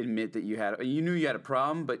admit that you knew you had a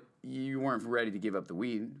problem, but you weren't ready to give up the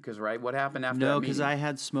weed because, right? What happened after that no, meeting? because I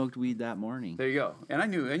had smoked weed that morning. There you go. And I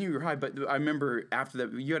knew you were high, but I remember after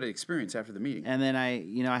that, you had an experience after the meeting. And then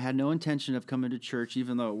I had no intention of coming to church,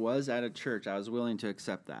 even though it was at a church. I was willing to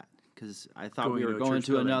accept that because I thought we were going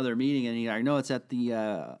to another meeting, and I know it's at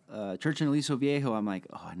the church in Aliso Viejo. I'm like,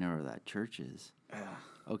 oh, I know where that church is.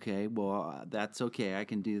 Okay, well, that's okay. I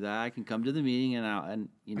can do that. I can come to the meeting, and I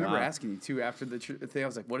remember asking you too after the thing. I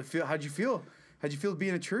was like, how'd you feel? How'd you feel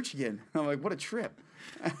being in church again? I'm like, what a trip.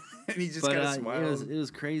 And he just kind of smiled. It was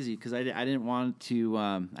crazy because I didn't want to.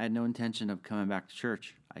 I had no intention of coming back to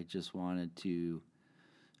church. I just wanted to.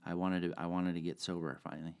 I wanted to get sober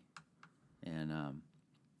finally, and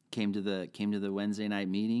came to the Wednesday night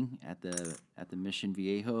meeting at the Mission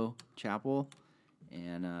Viejo Chapel,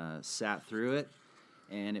 and sat through it,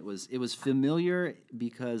 and it was familiar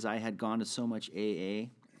because I had gone to so much AA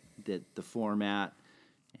that the format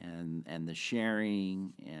and the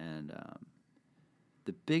sharing and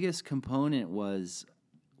the biggest component was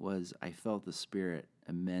I felt the Spirit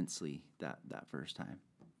immensely that first time.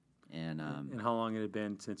 And how long had it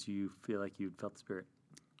been since you feel like you'd felt the Spirit?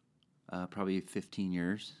 Probably 15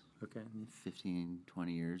 years. Okay. 15,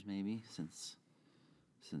 20 years maybe since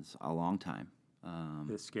a long time.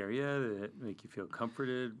 Did it scare you? Did it make you feel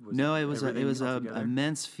comforted? It was an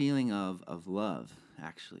immense feeling of love,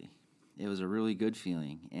 actually. It was a really good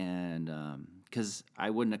feeling, and because I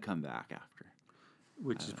wouldn't have come back after.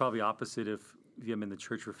 Which is probably opposite if you have been in the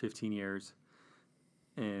church for 15 years,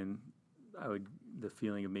 and the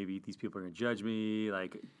feeling of maybe these people are going to judge me,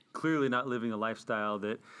 like clearly not living a lifestyle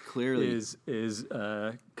that is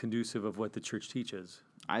conducive of what the church teaches.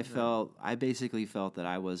 I basically felt that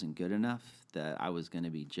I wasn't good enough, that I was going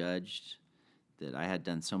to be judged, that I had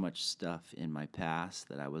done so much stuff in my past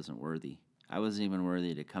that I wasn't worthy. I wasn't even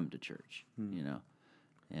worthy to come to church, you know.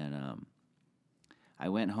 And I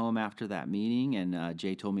went home after that meeting, and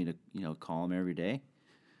Jay told me to, call him every day.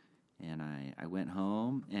 And I went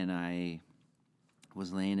home, and I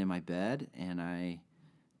was laying in my bed, and I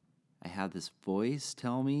had this voice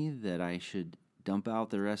tell me that I should dump out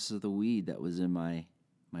the rest of the weed that was in my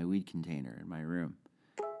weed container in my room.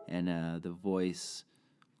 And the voice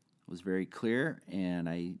was very clear, and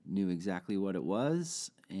I knew exactly what it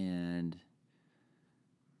was, and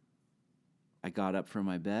I got up from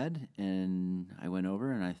my bed, and I went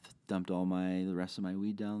over, and I dumped the rest of my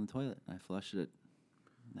weed down the toilet. I flushed it.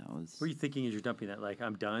 That was. Were you thinking as you're dumping that, like,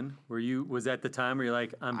 I'm done? Was that the time where you're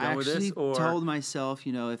like, I'm done with this? I actually told myself,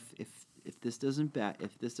 if if this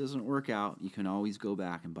doesn't work out, you can always go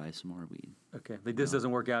back and buy some more weed. Okay. Like this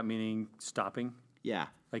doesn't work out, meaning stopping. Yeah.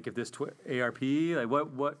 Like if this ARP, like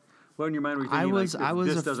what in your mind were you thinking?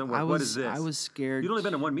 This doesn't work. What is this? I was scared. You'd only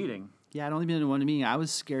been in one meeting. Yeah, I'd only been in one meeting. I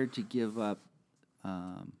was scared to give up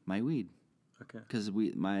my weed Okay. because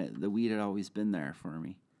the weed had always been there for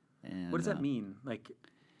me. And What does that mean? Like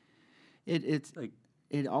It's like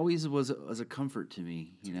it always was a comfort to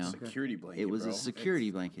me. You know, Security blanket. it was bro. a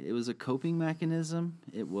security blanket. It was a coping mechanism.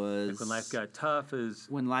 It was when life got tough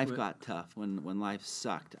when life got tough. When life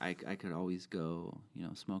sucked, I could always go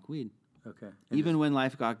smoke weed. Okay. Even when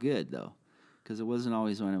life got good, though, because it wasn't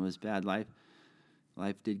always when it was bad. Life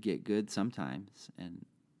did get good sometimes, and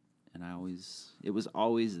it was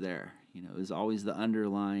always there. It was always the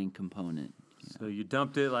underlying component. So you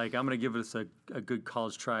dumped it like I'm gonna give this a good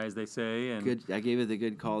college try, as they say, and Good. I gave it the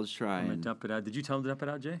good college try. I'm gonna And dump it out. Did you tell him to dump it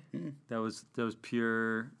out, Jay? That was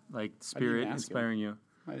pure like spirit ask him. inspiring you.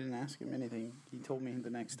 I didn't ask him anything. He told me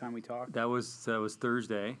the next time we talked. That was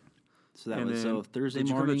Thursday. so that And was then Thursday Did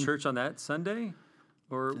you morning. come to church on that Sunday,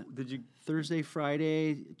 or did you? Thursday,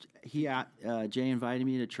 Friday, Jay invited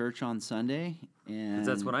me to church on Sunday, and 'Cause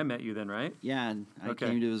that's when I met you, then, right? yeah, and I Okay.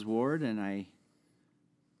 came to his ward, and I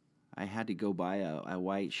had to go buy a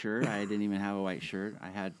white shirt. I didn't even have a white shirt. I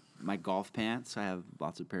had my golf pants. I have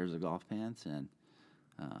lots of pairs of golf pants, and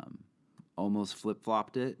almost flip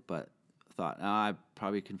flopped it, but thought I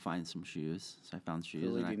probably can find some shoes. So I found shoes.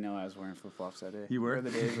 Really and I didn't know I was wearing flip flops that day. You were? Or the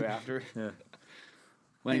day after. Yeah.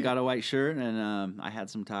 went and got a white shirt, and I had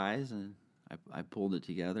some ties, and I pulled it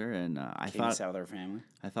together, and I Came thought south of our family.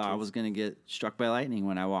 I was going to get struck by lightning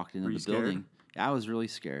when I walked into Were the you scared? building. I was really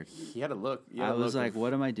scared. He had a look. I was like,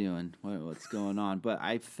 "What am I doing? What's going on?" But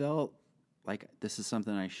I felt like this is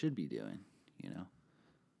something I should be doing.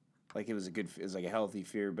 Like it was like a healthy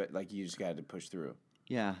fear, but like you just got to push through.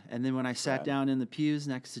 Yeah. And then when I sat Sad. down in the pews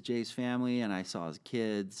next to Jay's family, and I saw his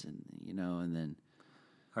kids, and and then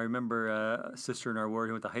I remember a sister in our ward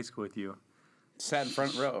who went to high school with you. Sat in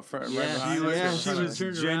front row. Right Yeah, behind She us. was, yeah, she was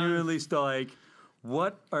turned around. genuinely still like,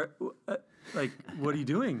 what are you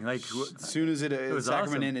doing? Like, As soon as the was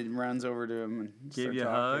sacrament awesome. ended, runs over to him and gave start you a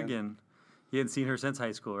talking. hug, and you hadn't seen her since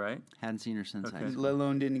high school, right? hadn't seen her since high Okay. school. Let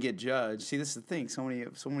alone didn't get judged. See, this is the thing. So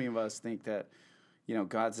many of us think that,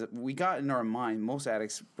 we got in our mind. Most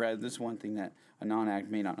addicts, Brad. This is one thing that a non-addict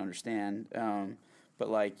may not understand.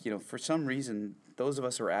 But for some reason, those of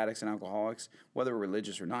us who are addicts and alcoholics, whether we're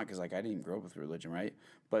religious or not, because I didn't even grow up with religion, right?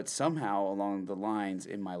 But somehow along the lines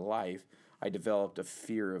in my life, I developed a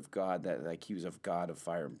fear of God that he was a God of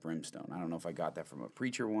fire and brimstone. I don't know if I got that from a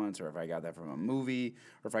preacher once, or if I got that from a movie,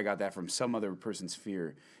 or if I got that from some other person's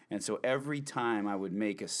fear. And so every time I would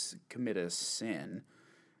commit a sin,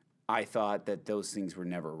 I thought that those things were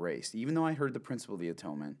never erased. Even though I heard the principle of the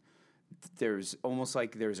atonement, there's almost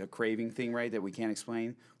like there's a craving thing, right, that we can't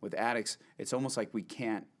explain. With addicts, it's almost like we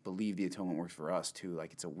can't believe the atonement works for us too.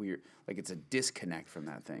 Like it's a disconnect from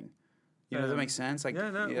that thing. Does that make sense? Like, Yeah,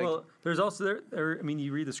 no. like- Well, there's also there. I mean,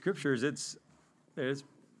 you read the scriptures. There's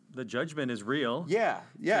the judgment is real. yeah.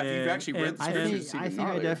 If you've And- actually read and- the I scriptures, think it's I even think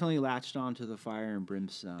I gnarlier. definitely latched on to the fire and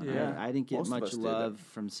brimstone. Yeah. I didn't get Most of much us did. love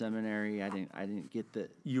from seminary. I didn't get the.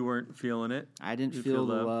 You weren't feeling it. I didn't You feel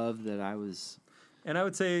the love. love that I was. And I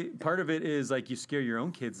would say part of it is like you scare your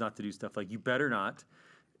own kids not to do stuff. Like you better not.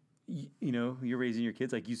 You're raising your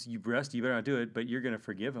kids like you breast. You better not do it. But you're gonna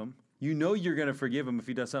forgive him. You're gonna forgive him if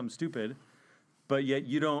he does something stupid. But yet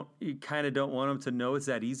you kind of don't want him to know it's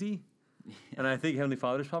that easy. And I think Heavenly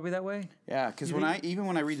Father's probably that way. Yeah, because You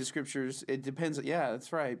when I read the scriptures, it depends. Yeah,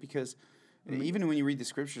 that's right. Because even when you read the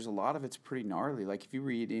scriptures, a lot of it's pretty gnarly. Like if you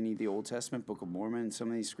read any of the Old Testament, Book of Mormon, some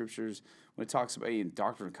of these scriptures, when it talks about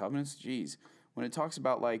Doctrine and Covenants, geez, when it talks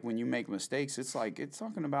about like when you make mistakes, it's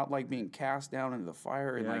talking about like being cast down into the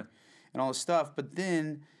fire and Yeah. and all this stuff. But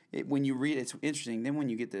then when you read, it's interesting. Then when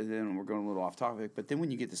you get then we're going a little off topic. But then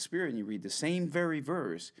when you get the Spirit and you read the same very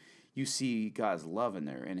verse, you see God's love in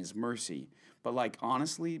there and His mercy. But like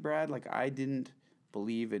honestly, Brad, like I didn't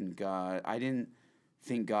believe in God. I didn't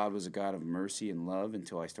think God was a God of mercy and love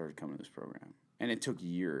until I started coming to this program, and it took a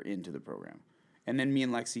year into the program. And then me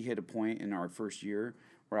and Lexi hit a point in our first year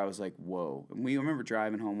where I was like, "Whoa!" And we remember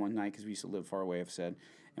driving home one night because we used to live far away. I've said,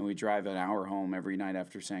 and we drive an hour home every night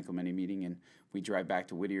after San Clemente meeting, and we drive back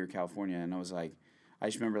to Whittier, California. And I was like, I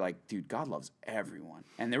just remember like, dude, God loves everyone.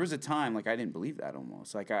 And there was a time like I didn't believe that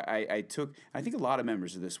almost. Like I think a lot of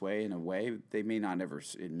members are this way in a way. They may not ever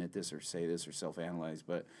admit this or say this or self-analyze,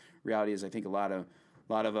 but reality is I think a lot of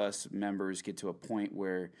us members get to a point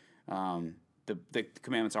where the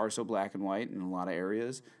commandments are so black and white in a lot of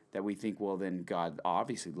areas that we think, well, then God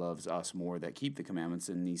obviously loves us more that keep the commandments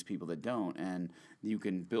than these people that don't. And you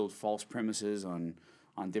can build false premises on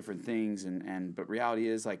different things. But reality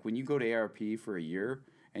is, like, when you go to ARP for a year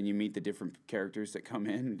and you meet the different characters that come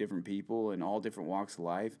in, different people in all different walks of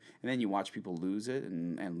life, and then you watch people lose it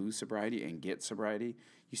and lose sobriety and get sobriety,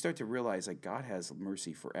 you start to realize, like, God has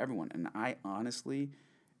mercy for everyone. And I honestly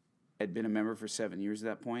had been a member for 7 years at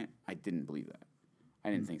that point. I didn't believe that.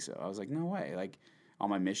 I didn't think so. I was like, no way. Like, on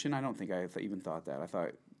my mission, I don't think I even thought that. I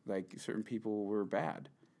thought, like, certain people were bad.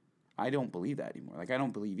 I don't believe that anymore. Like, I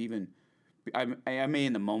don't believe even, I may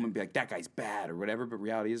in the moment be like, that guy's bad or whatever, but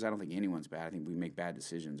reality is I don't think anyone's bad. I think we make bad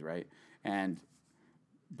decisions, right?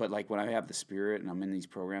 But, like, when I have the Spirit and I'm in these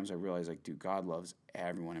programs, I realize, like, dude, God loves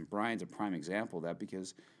everyone. And Brian's a prime example of that,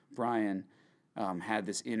 because Brian had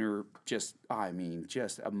this inner, just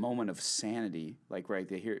a moment of sanity, like, right,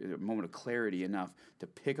 a moment of clarity enough to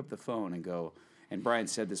pick up the phone and go, and Brian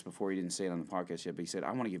said this before, he didn't say it on the podcast yet, but he said,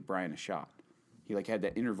 I want to give Brian a shot. He, like, had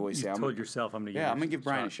that inner voice You say, told yourself, I'm going to I'm going to give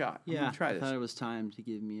Brian a shot. I'm Yeah, going to try I this. thought it was time to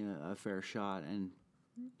give me a fair shot. And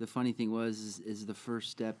the funny thing is the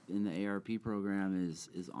first step in the ARP program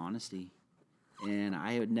is honesty. And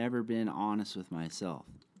I had never been honest with myself.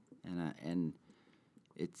 And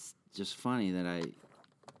it's just funny that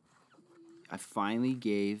I finally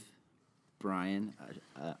gave Brian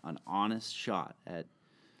an honest shot at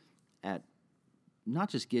not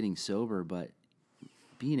just getting sober, but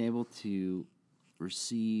being able to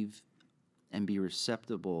receive and be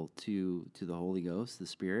receptible to the Holy Ghost, the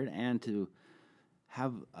Spirit, and to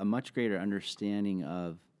have a much greater understanding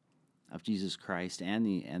of Jesus Christ and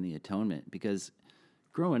the atonement. Because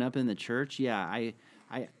growing up in the church, I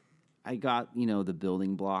got, the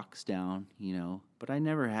building blocks down, but I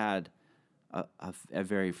never had a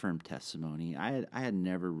very firm testimony. I had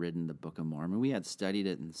never read the Book of Mormon. We had studied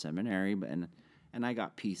it in seminary, and I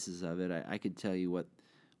got pieces of it. I could tell you what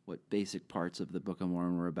basic parts of the Book of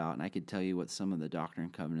Mormon were about, and I could tell you what some of the Doctrine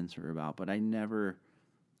and Covenants were about, but I never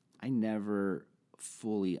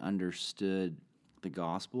fully understood the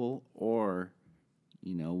gospel or,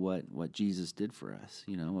 what Jesus did for us,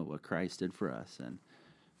 what Christ did for us. And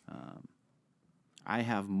I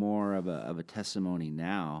have more of a testimony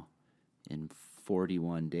now in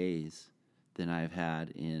 41 days than I've had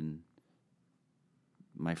in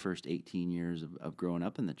my first 18 years of growing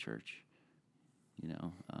up in the church.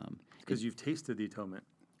 Because you've tasted the atonement.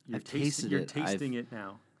 I've tasted You're it. tasting it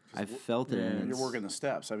now. I've felt it. Yeah. And You're working the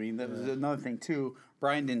steps. I mean, that was another thing, too.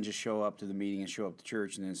 Brian didn't just show up to the meeting and show up to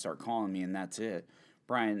church and then start calling me, and that's it.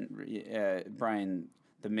 Brian,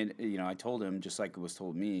 the minute, I told him, just like it was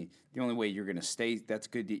told me, the only way you're going to stay, that's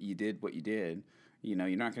good that you did what you did. You're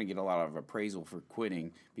not going to get a lot of appraisal for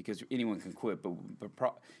quitting, because anyone can quit, but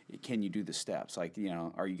can you do the steps? Like,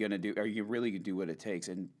 are you really going to do what it takes?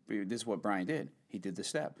 And this is what Brian did. He did the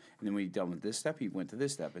step. And then when he's done with this step, he went to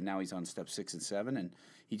this step. And now he's on step 6 and 7, and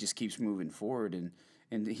he just keeps moving forward.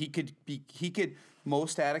 And he could,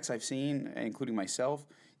 most addicts I've seen, including myself,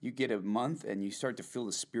 you get a month and you start to feel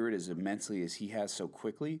the Spirit as immensely as he has so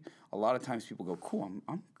quickly. A lot of times people go, cool,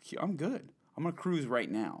 I'm good. I'm going to cruise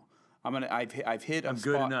right now. I've hit a I'm spot.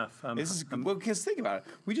 good enough. Well, because think about it.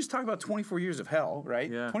 We just talked about 24 years of hell, right?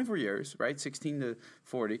 Yeah. 24 years, right? 16 to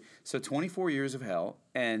 40. So 24 years of hell,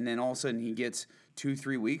 and then all of a sudden he gets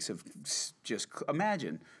 2-3 weeks of just,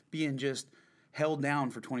 imagine being just held down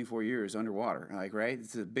for 24 years underwater, like, right?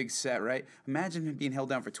 It's a big set, right? Imagine him being held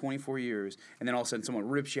down for 24 years, and then all of a sudden someone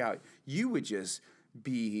rips you out. You would just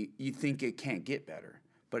you think it can't get better.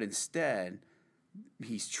 But instead,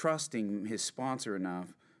 he's trusting his sponsor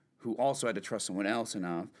enough, who also had to trust someone else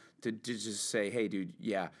enough to just say, hey, dude,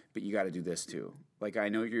 yeah, but you got to do this too. Like, I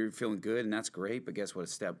know you're feeling good, and that's great, but guess what?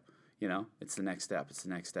 It's the next step. It's the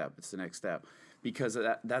next step. It's the next step. Because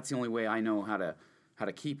that's the only way I know how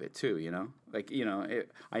to keep it too, Like,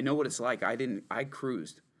 I know what it's like. I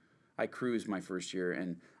cruised. I cruised my first year,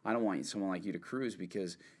 and I don't want someone like you to cruise,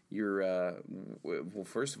 because you're, well,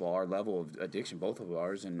 first of all, our level of addiction, both of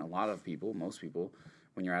ours, and a lot of people, most people,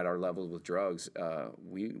 when you're at our levels with drugs,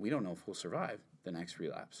 we don't know if we'll survive the next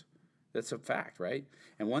relapse. That's a fact, right?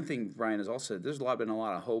 And one thing Brian has also said, there's been a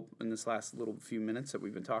lot of hope in this last little few minutes that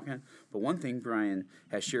we've been talking. But one thing Brian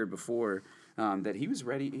has shared before, that he was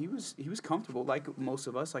ready, he was comfortable, like most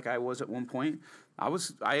of us, like I was at one point.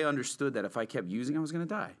 I understood that if I kept using, I was going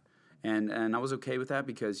to die. And I was okay with that,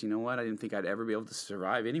 because, you know what, I didn't think I'd ever be able to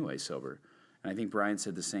survive anyway sober. And I think Brian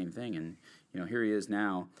said the same thing. And, here he is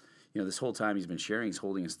now. This whole time he's been sharing, he's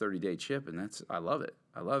holding his 30-day chip, and I love it.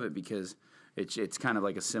 I love it because it's kind of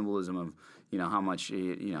like a symbolism of, how much,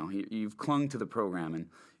 you've clung to the program,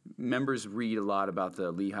 members read a lot about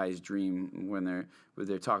the Lehi's dream when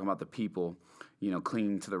they're talking about the people,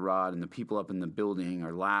 clinging to the rod, and the people up in the building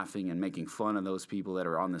are laughing and making fun of those people that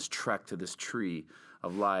are on this trek to this tree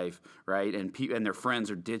of life, right? And their friends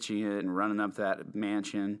are ditching it and running up that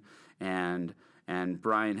mansion, and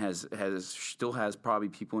Brian still has probably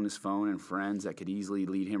people in his phone and friends that could easily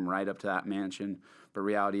lead him right up to that mansion. But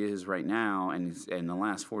reality is right now, and in the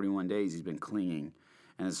last 41 days, he's been clinging,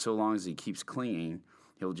 and so long as he keeps clinging,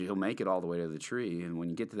 he'll make it all the way to the tree. And when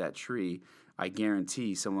you get to that tree, I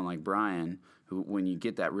guarantee someone like Brian, who when you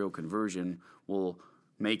get that real conversion, will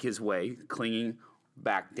make his way clinging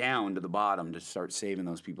back down to the bottom to start saving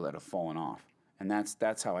those people that have fallen off. And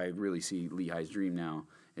that's how I really see Lehi's dream now,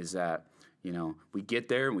 is that, we get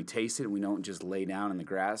there and we taste it and we don't just lay down in the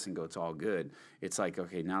grass and go, it's all good. It's like,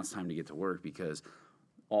 okay, now it's time to get to work because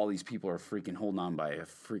all these people are freaking holding on by a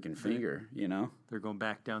freaking finger, They're going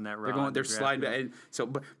back down that road. They're sliding back. And so,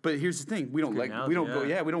 but here's the thing: we don't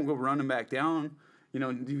go running back down.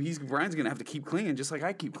 Brian's gonna have to keep clinging, just like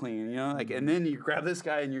I keep clinging. And then you grab this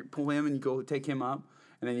guy and you pull him and you go take him up,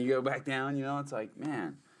 and then you go back down. It's like,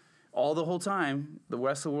 man, all the whole time the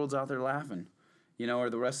rest of the world's out there laughing, or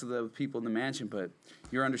the rest of the people in the mansion. But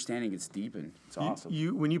your understanding gets deepened. It's awesome.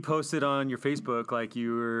 When you posted on your Facebook, like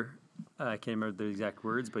you were. I can't remember the exact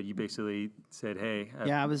words, but you basically said, "Hey,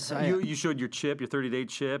 you showed your chip, your 30-day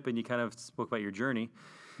chip, and you kind of spoke about your journey.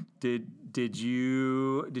 Did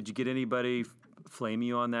you get anybody flame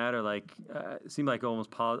you on that, or like it seemed like almost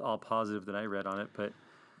all positive that I read on it?" But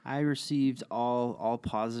I received all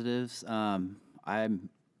positives. I'm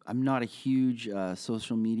not a huge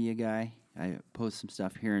social media guy. I post some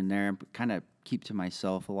stuff here and there, but kind of keep to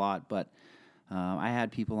myself a lot. But I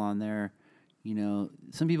had people on there.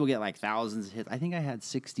 Some people get like thousands of hits. I think I had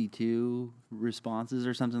 62 responses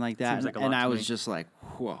or something like that. Seems like a lot and to I me. was just like,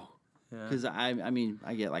 whoa. Because I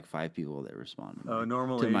get like 5 people that respond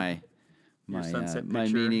normally to my sunset my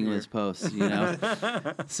picture meaningless posts,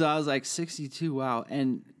 So I was like 62, wow.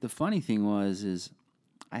 And the funny thing is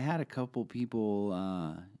I had a couple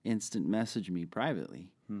people instant message me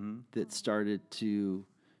privately that started to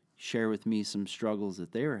share with me some struggles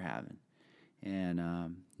that they were having. And,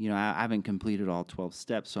 I haven't completed all 12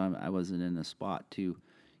 steps, so I wasn't in a spot to,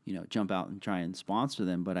 jump out and try and sponsor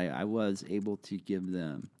them. But I was able to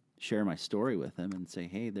share my story with them and say,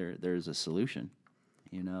 hey, there's a solution,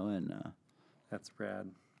 and that's rad.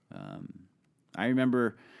 I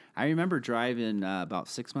remember driving about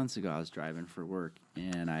 6 months ago. I was driving for work,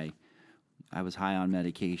 and I was high on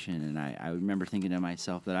medication, and I remember thinking to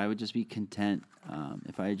myself that I would just be content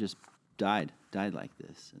if I just died like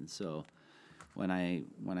this. And so when I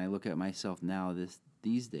look at myself now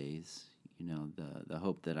these days, the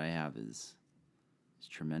hope that I have is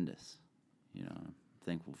tremendous. I'm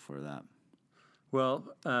thankful for that. Well,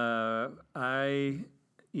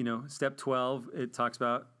 step 12, it talks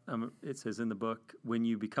about, it says in the book, when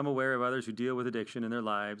you become aware of others who deal with addiction in their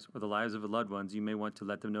lives or the lives of loved ones, you may want to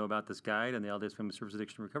let them know about this guide and the LDS Family Service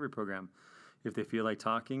Addiction Recovery Program. If they feel like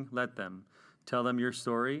talking, let them. Tell them your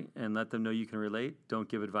story and let them know you can relate. Don't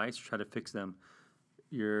give advice or try to fix them.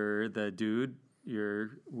 You're the dude,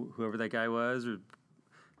 whoever that guy was, or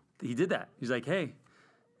he did that. He's like, hey,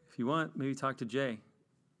 if you want, maybe talk to Jay.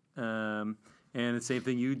 And the same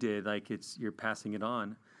thing you did, like you're passing it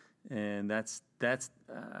on. And that's the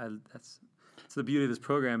beauty of this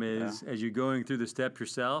program is as you're going through the steps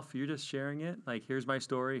yourself, you're just sharing it. Like, here's my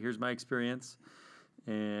story, here's my experience.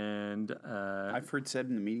 And I've heard said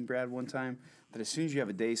in the meeting, Brad, one time that as soon as you have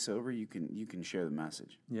a day sober, you can share the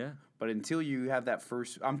message. Yeah. But until you have that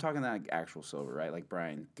first, I'm talking that actual sober, right? Like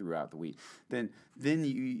Brian throughout the week. Then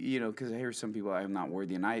because I hear some people, I'm not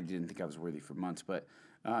worthy, and I didn't think I was worthy for months. But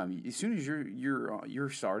as soon as you're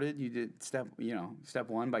started, you did step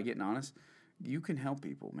one by getting honest. You can help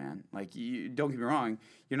people, man. Like, don't get me wrong,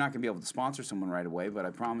 you're not going to be able to sponsor someone right away, but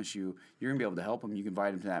I promise you, you're going to be able to help them. You can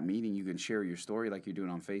invite them to that meeting. You can share your story like you're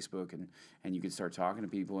doing on Facebook, and you can start talking to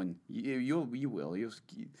people, and you will.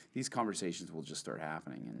 These conversations will just start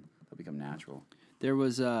happening, and they'll become natural. There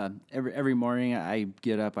was every morning I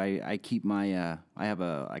get up, I keep my I have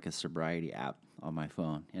a sobriety app on my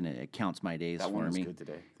phone, and it counts my days that for one was me. Good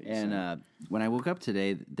today. And when I woke up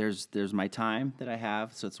today, there's my time that I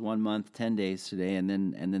have. So it's 1 month, 10 days today, and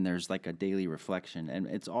then there's like a daily reflection, and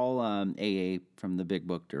it's all AA from the Big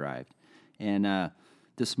Book derived. And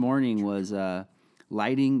this morning was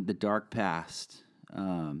lighting the dark past,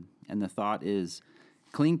 and the thought is,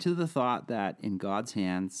 cling to the thought that in God's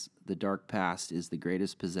hands, the dark past is the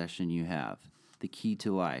greatest possession you have, the key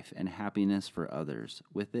to life and happiness for others.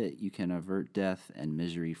 With it, you can avert death and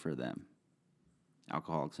misery for them.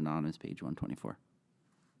 Alcoholics Anonymous, page 124.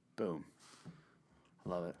 Boom.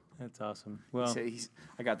 Love it. That's awesome. Well,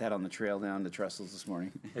 I got that on the trail down to Trestles this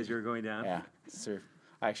morning. as you were going down. Yeah, sir.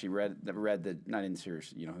 I actually read the not in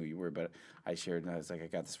serious, you know who you were, but I shared. And I was like, I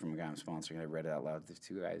got this from a guy I'm sponsoring. And I read it out loud to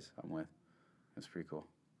 2 guys I'm with. That's pretty cool.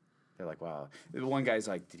 They're like, wow. The one guy's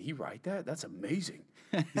like, did he write that? That's amazing.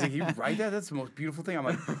 He's like, you write that? That's the most beautiful thing. I'm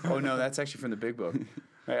like, oh no, that's actually from the Big Book.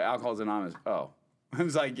 Alcohol's Anonymous. Oh, I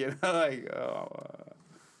was like, you know, like, oh.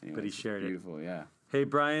 Anyway, But he shared it. beautiful, yeah. Hey,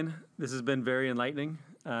 Brian, this has been very enlightening.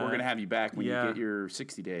 We're gonna have you back when you get your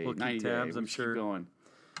 60 day, We'll keep 90 tabs, day. I'm Just sure. Keep going.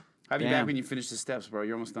 Have you Yeah. back when you finish the steps, bro.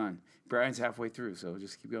 You're almost done. Brian's halfway through, so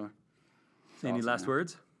just keep going. It's Any awesome, last man.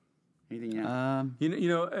 words? Anything?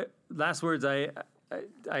 Yeah. Last words. I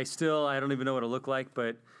don't even know what it look like,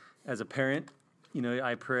 but as a parent,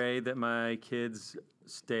 I pray that my kids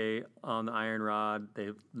stay on the iron rod.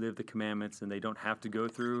 They live the commandments, and they don't have to go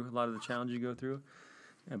through a lot of the challenges you go through.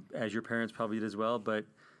 As your parents probably did as well. But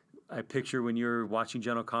I picture when you're watching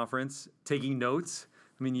General Conference, taking notes.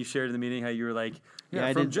 I mean, you shared in the meeting how you were like, Yeah,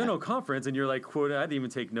 I from did. General Conference, and you're like, quote, I didn't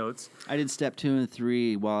even take notes. I did step 2 and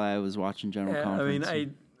 3 while I was watching General Yeah, Conference. I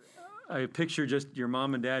mean, I picture just your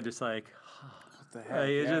mom and dad just like, What the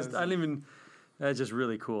I don't even. That's just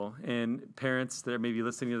really cool. And parents that are maybe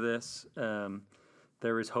listening to this,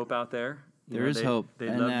 there is hope out there. There is hope. They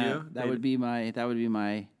and, love you. That would be my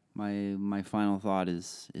final thought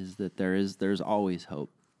is that there's always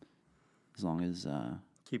hope, as long as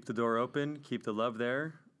Keep the door open. Keep the love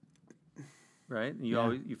there. Right? And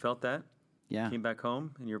Yeah. you felt that. yeah, Came back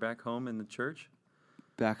home, and you're back home in the church.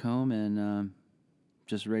 back home and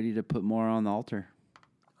just ready to put more on the altar.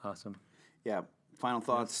 Awesome. Yeah. Final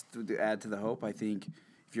thoughts to add to the hope. I think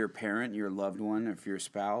if you're a parent, you're a loved one, if you're a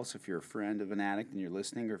spouse, if you're a friend of an addict and you're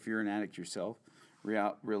listening, or if you're an addict yourself,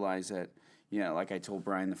 realize that, like I told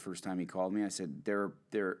Brian the first time he called me, I said, there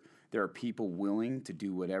are people willing to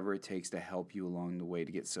do whatever it takes to help you along the way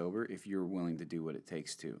to get sober if you're willing to do what it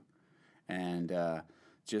takes to. And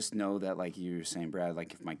just know that, like you were saying, Brad,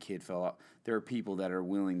 like if my kid fell out, there are people that are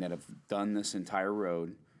willing that have done this entire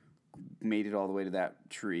road, made it all the way to that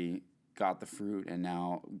tree, got the fruit, and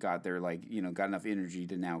now got their got enough energy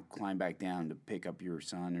to now climb back down to pick up your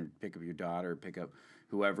son or pick up your daughter, or pick up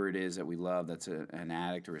whoever it is that we love that's an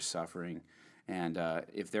addict or is suffering. And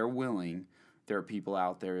if they're willing, there are people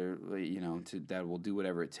out there, that will do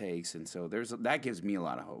whatever it takes. And so that gives me a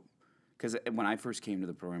lot of hope. Because when I first came to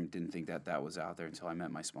the program, I didn't think that was out there until I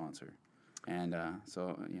met my sponsor. And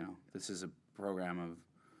this is a program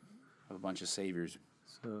of a bunch of saviors.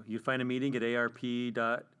 So you find a meeting at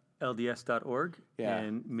arp.lds.org. Yeah.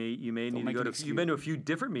 And you may need to make go an to. excuse. You've been to a few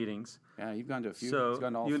different meetings. Yeah, you've gone to a few. So, You've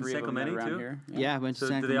gone to all you in three San of them that are Clemente around too? here. Yeah, I went to So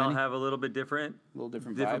San do they all Clemente. have a little bit different? A little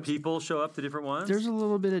different Different vibes. people show up to different ones. There's a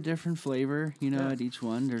little bit of different flavor, Yeah. at each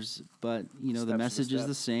one. But Steps the to message is step.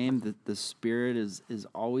 the same. The spirit is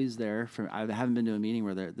always there. I haven't been to a meeting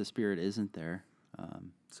where the spirit isn't there.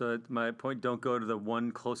 So at my point, don't go to the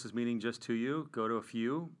one closest meeting just to you. Go to a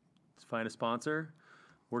few. Find a sponsor.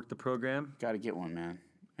 Work the program. Got to get one, man,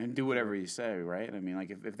 and do whatever you say, right? I mean, like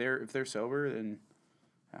if they're sober, then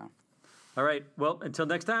yeah. All right. Well, until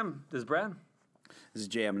next time, this is Brad. This is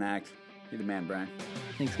Jay. I'm an addict. You're the man, Brian.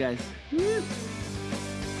 Thanks, guys.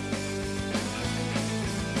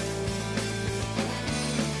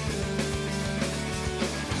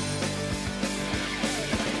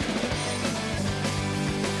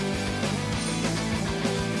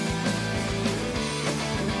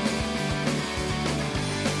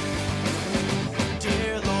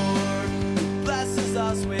 Dear Lord, who blesses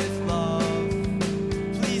us with love,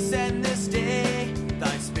 please send this day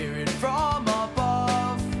thy spirit from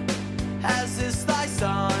above. As this thy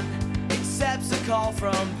son accepts a call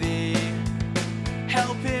from thee,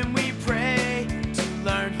 help him, we pray, to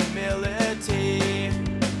learn humility.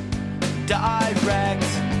 Direct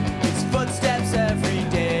his footsteps every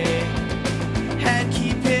day, and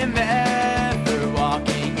keep him ever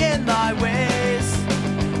walking in thy ways.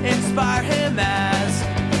 Inspire him as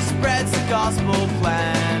he spreads the gospel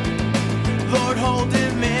plan. Lord, hold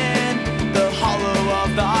him in the hollow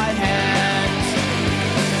of thy hand.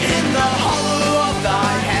 In the hollow of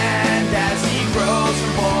thy hand, as he grows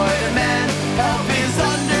from boy to man, help his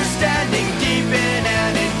understanding deepen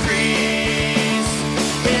and increase.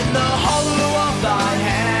 In the hollow of thy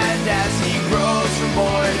hand, as he grows from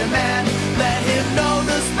boy to man, let him know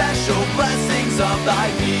the special blessings of thy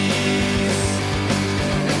peace.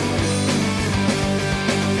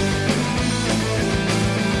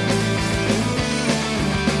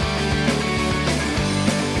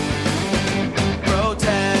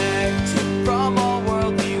 Protect from all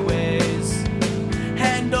worldly ways,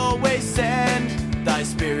 and always send thy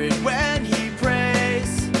spirit when he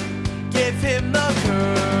prays.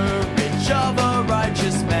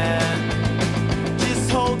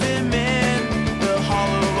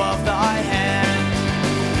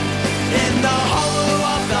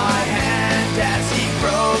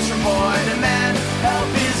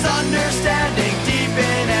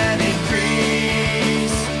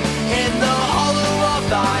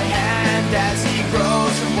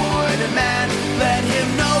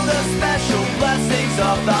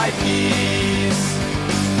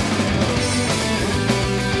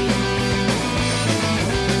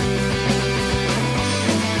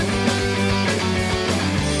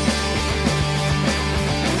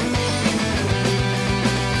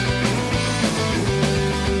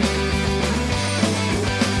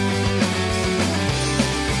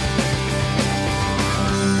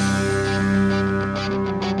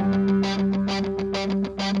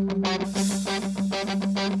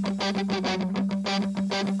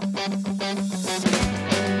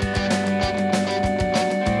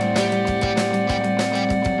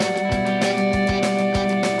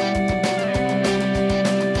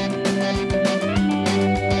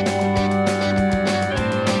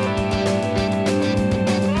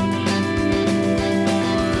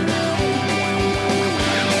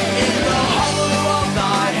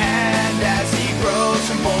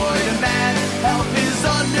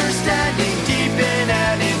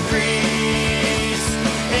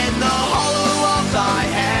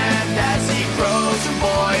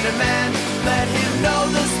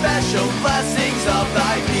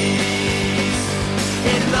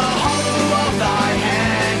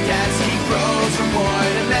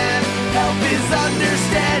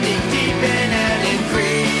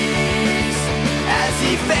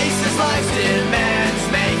 he faces life's demands,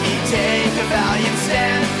 may he take a valiant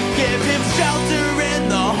stand. Give him shelter in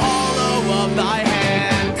the hollow of thy hand.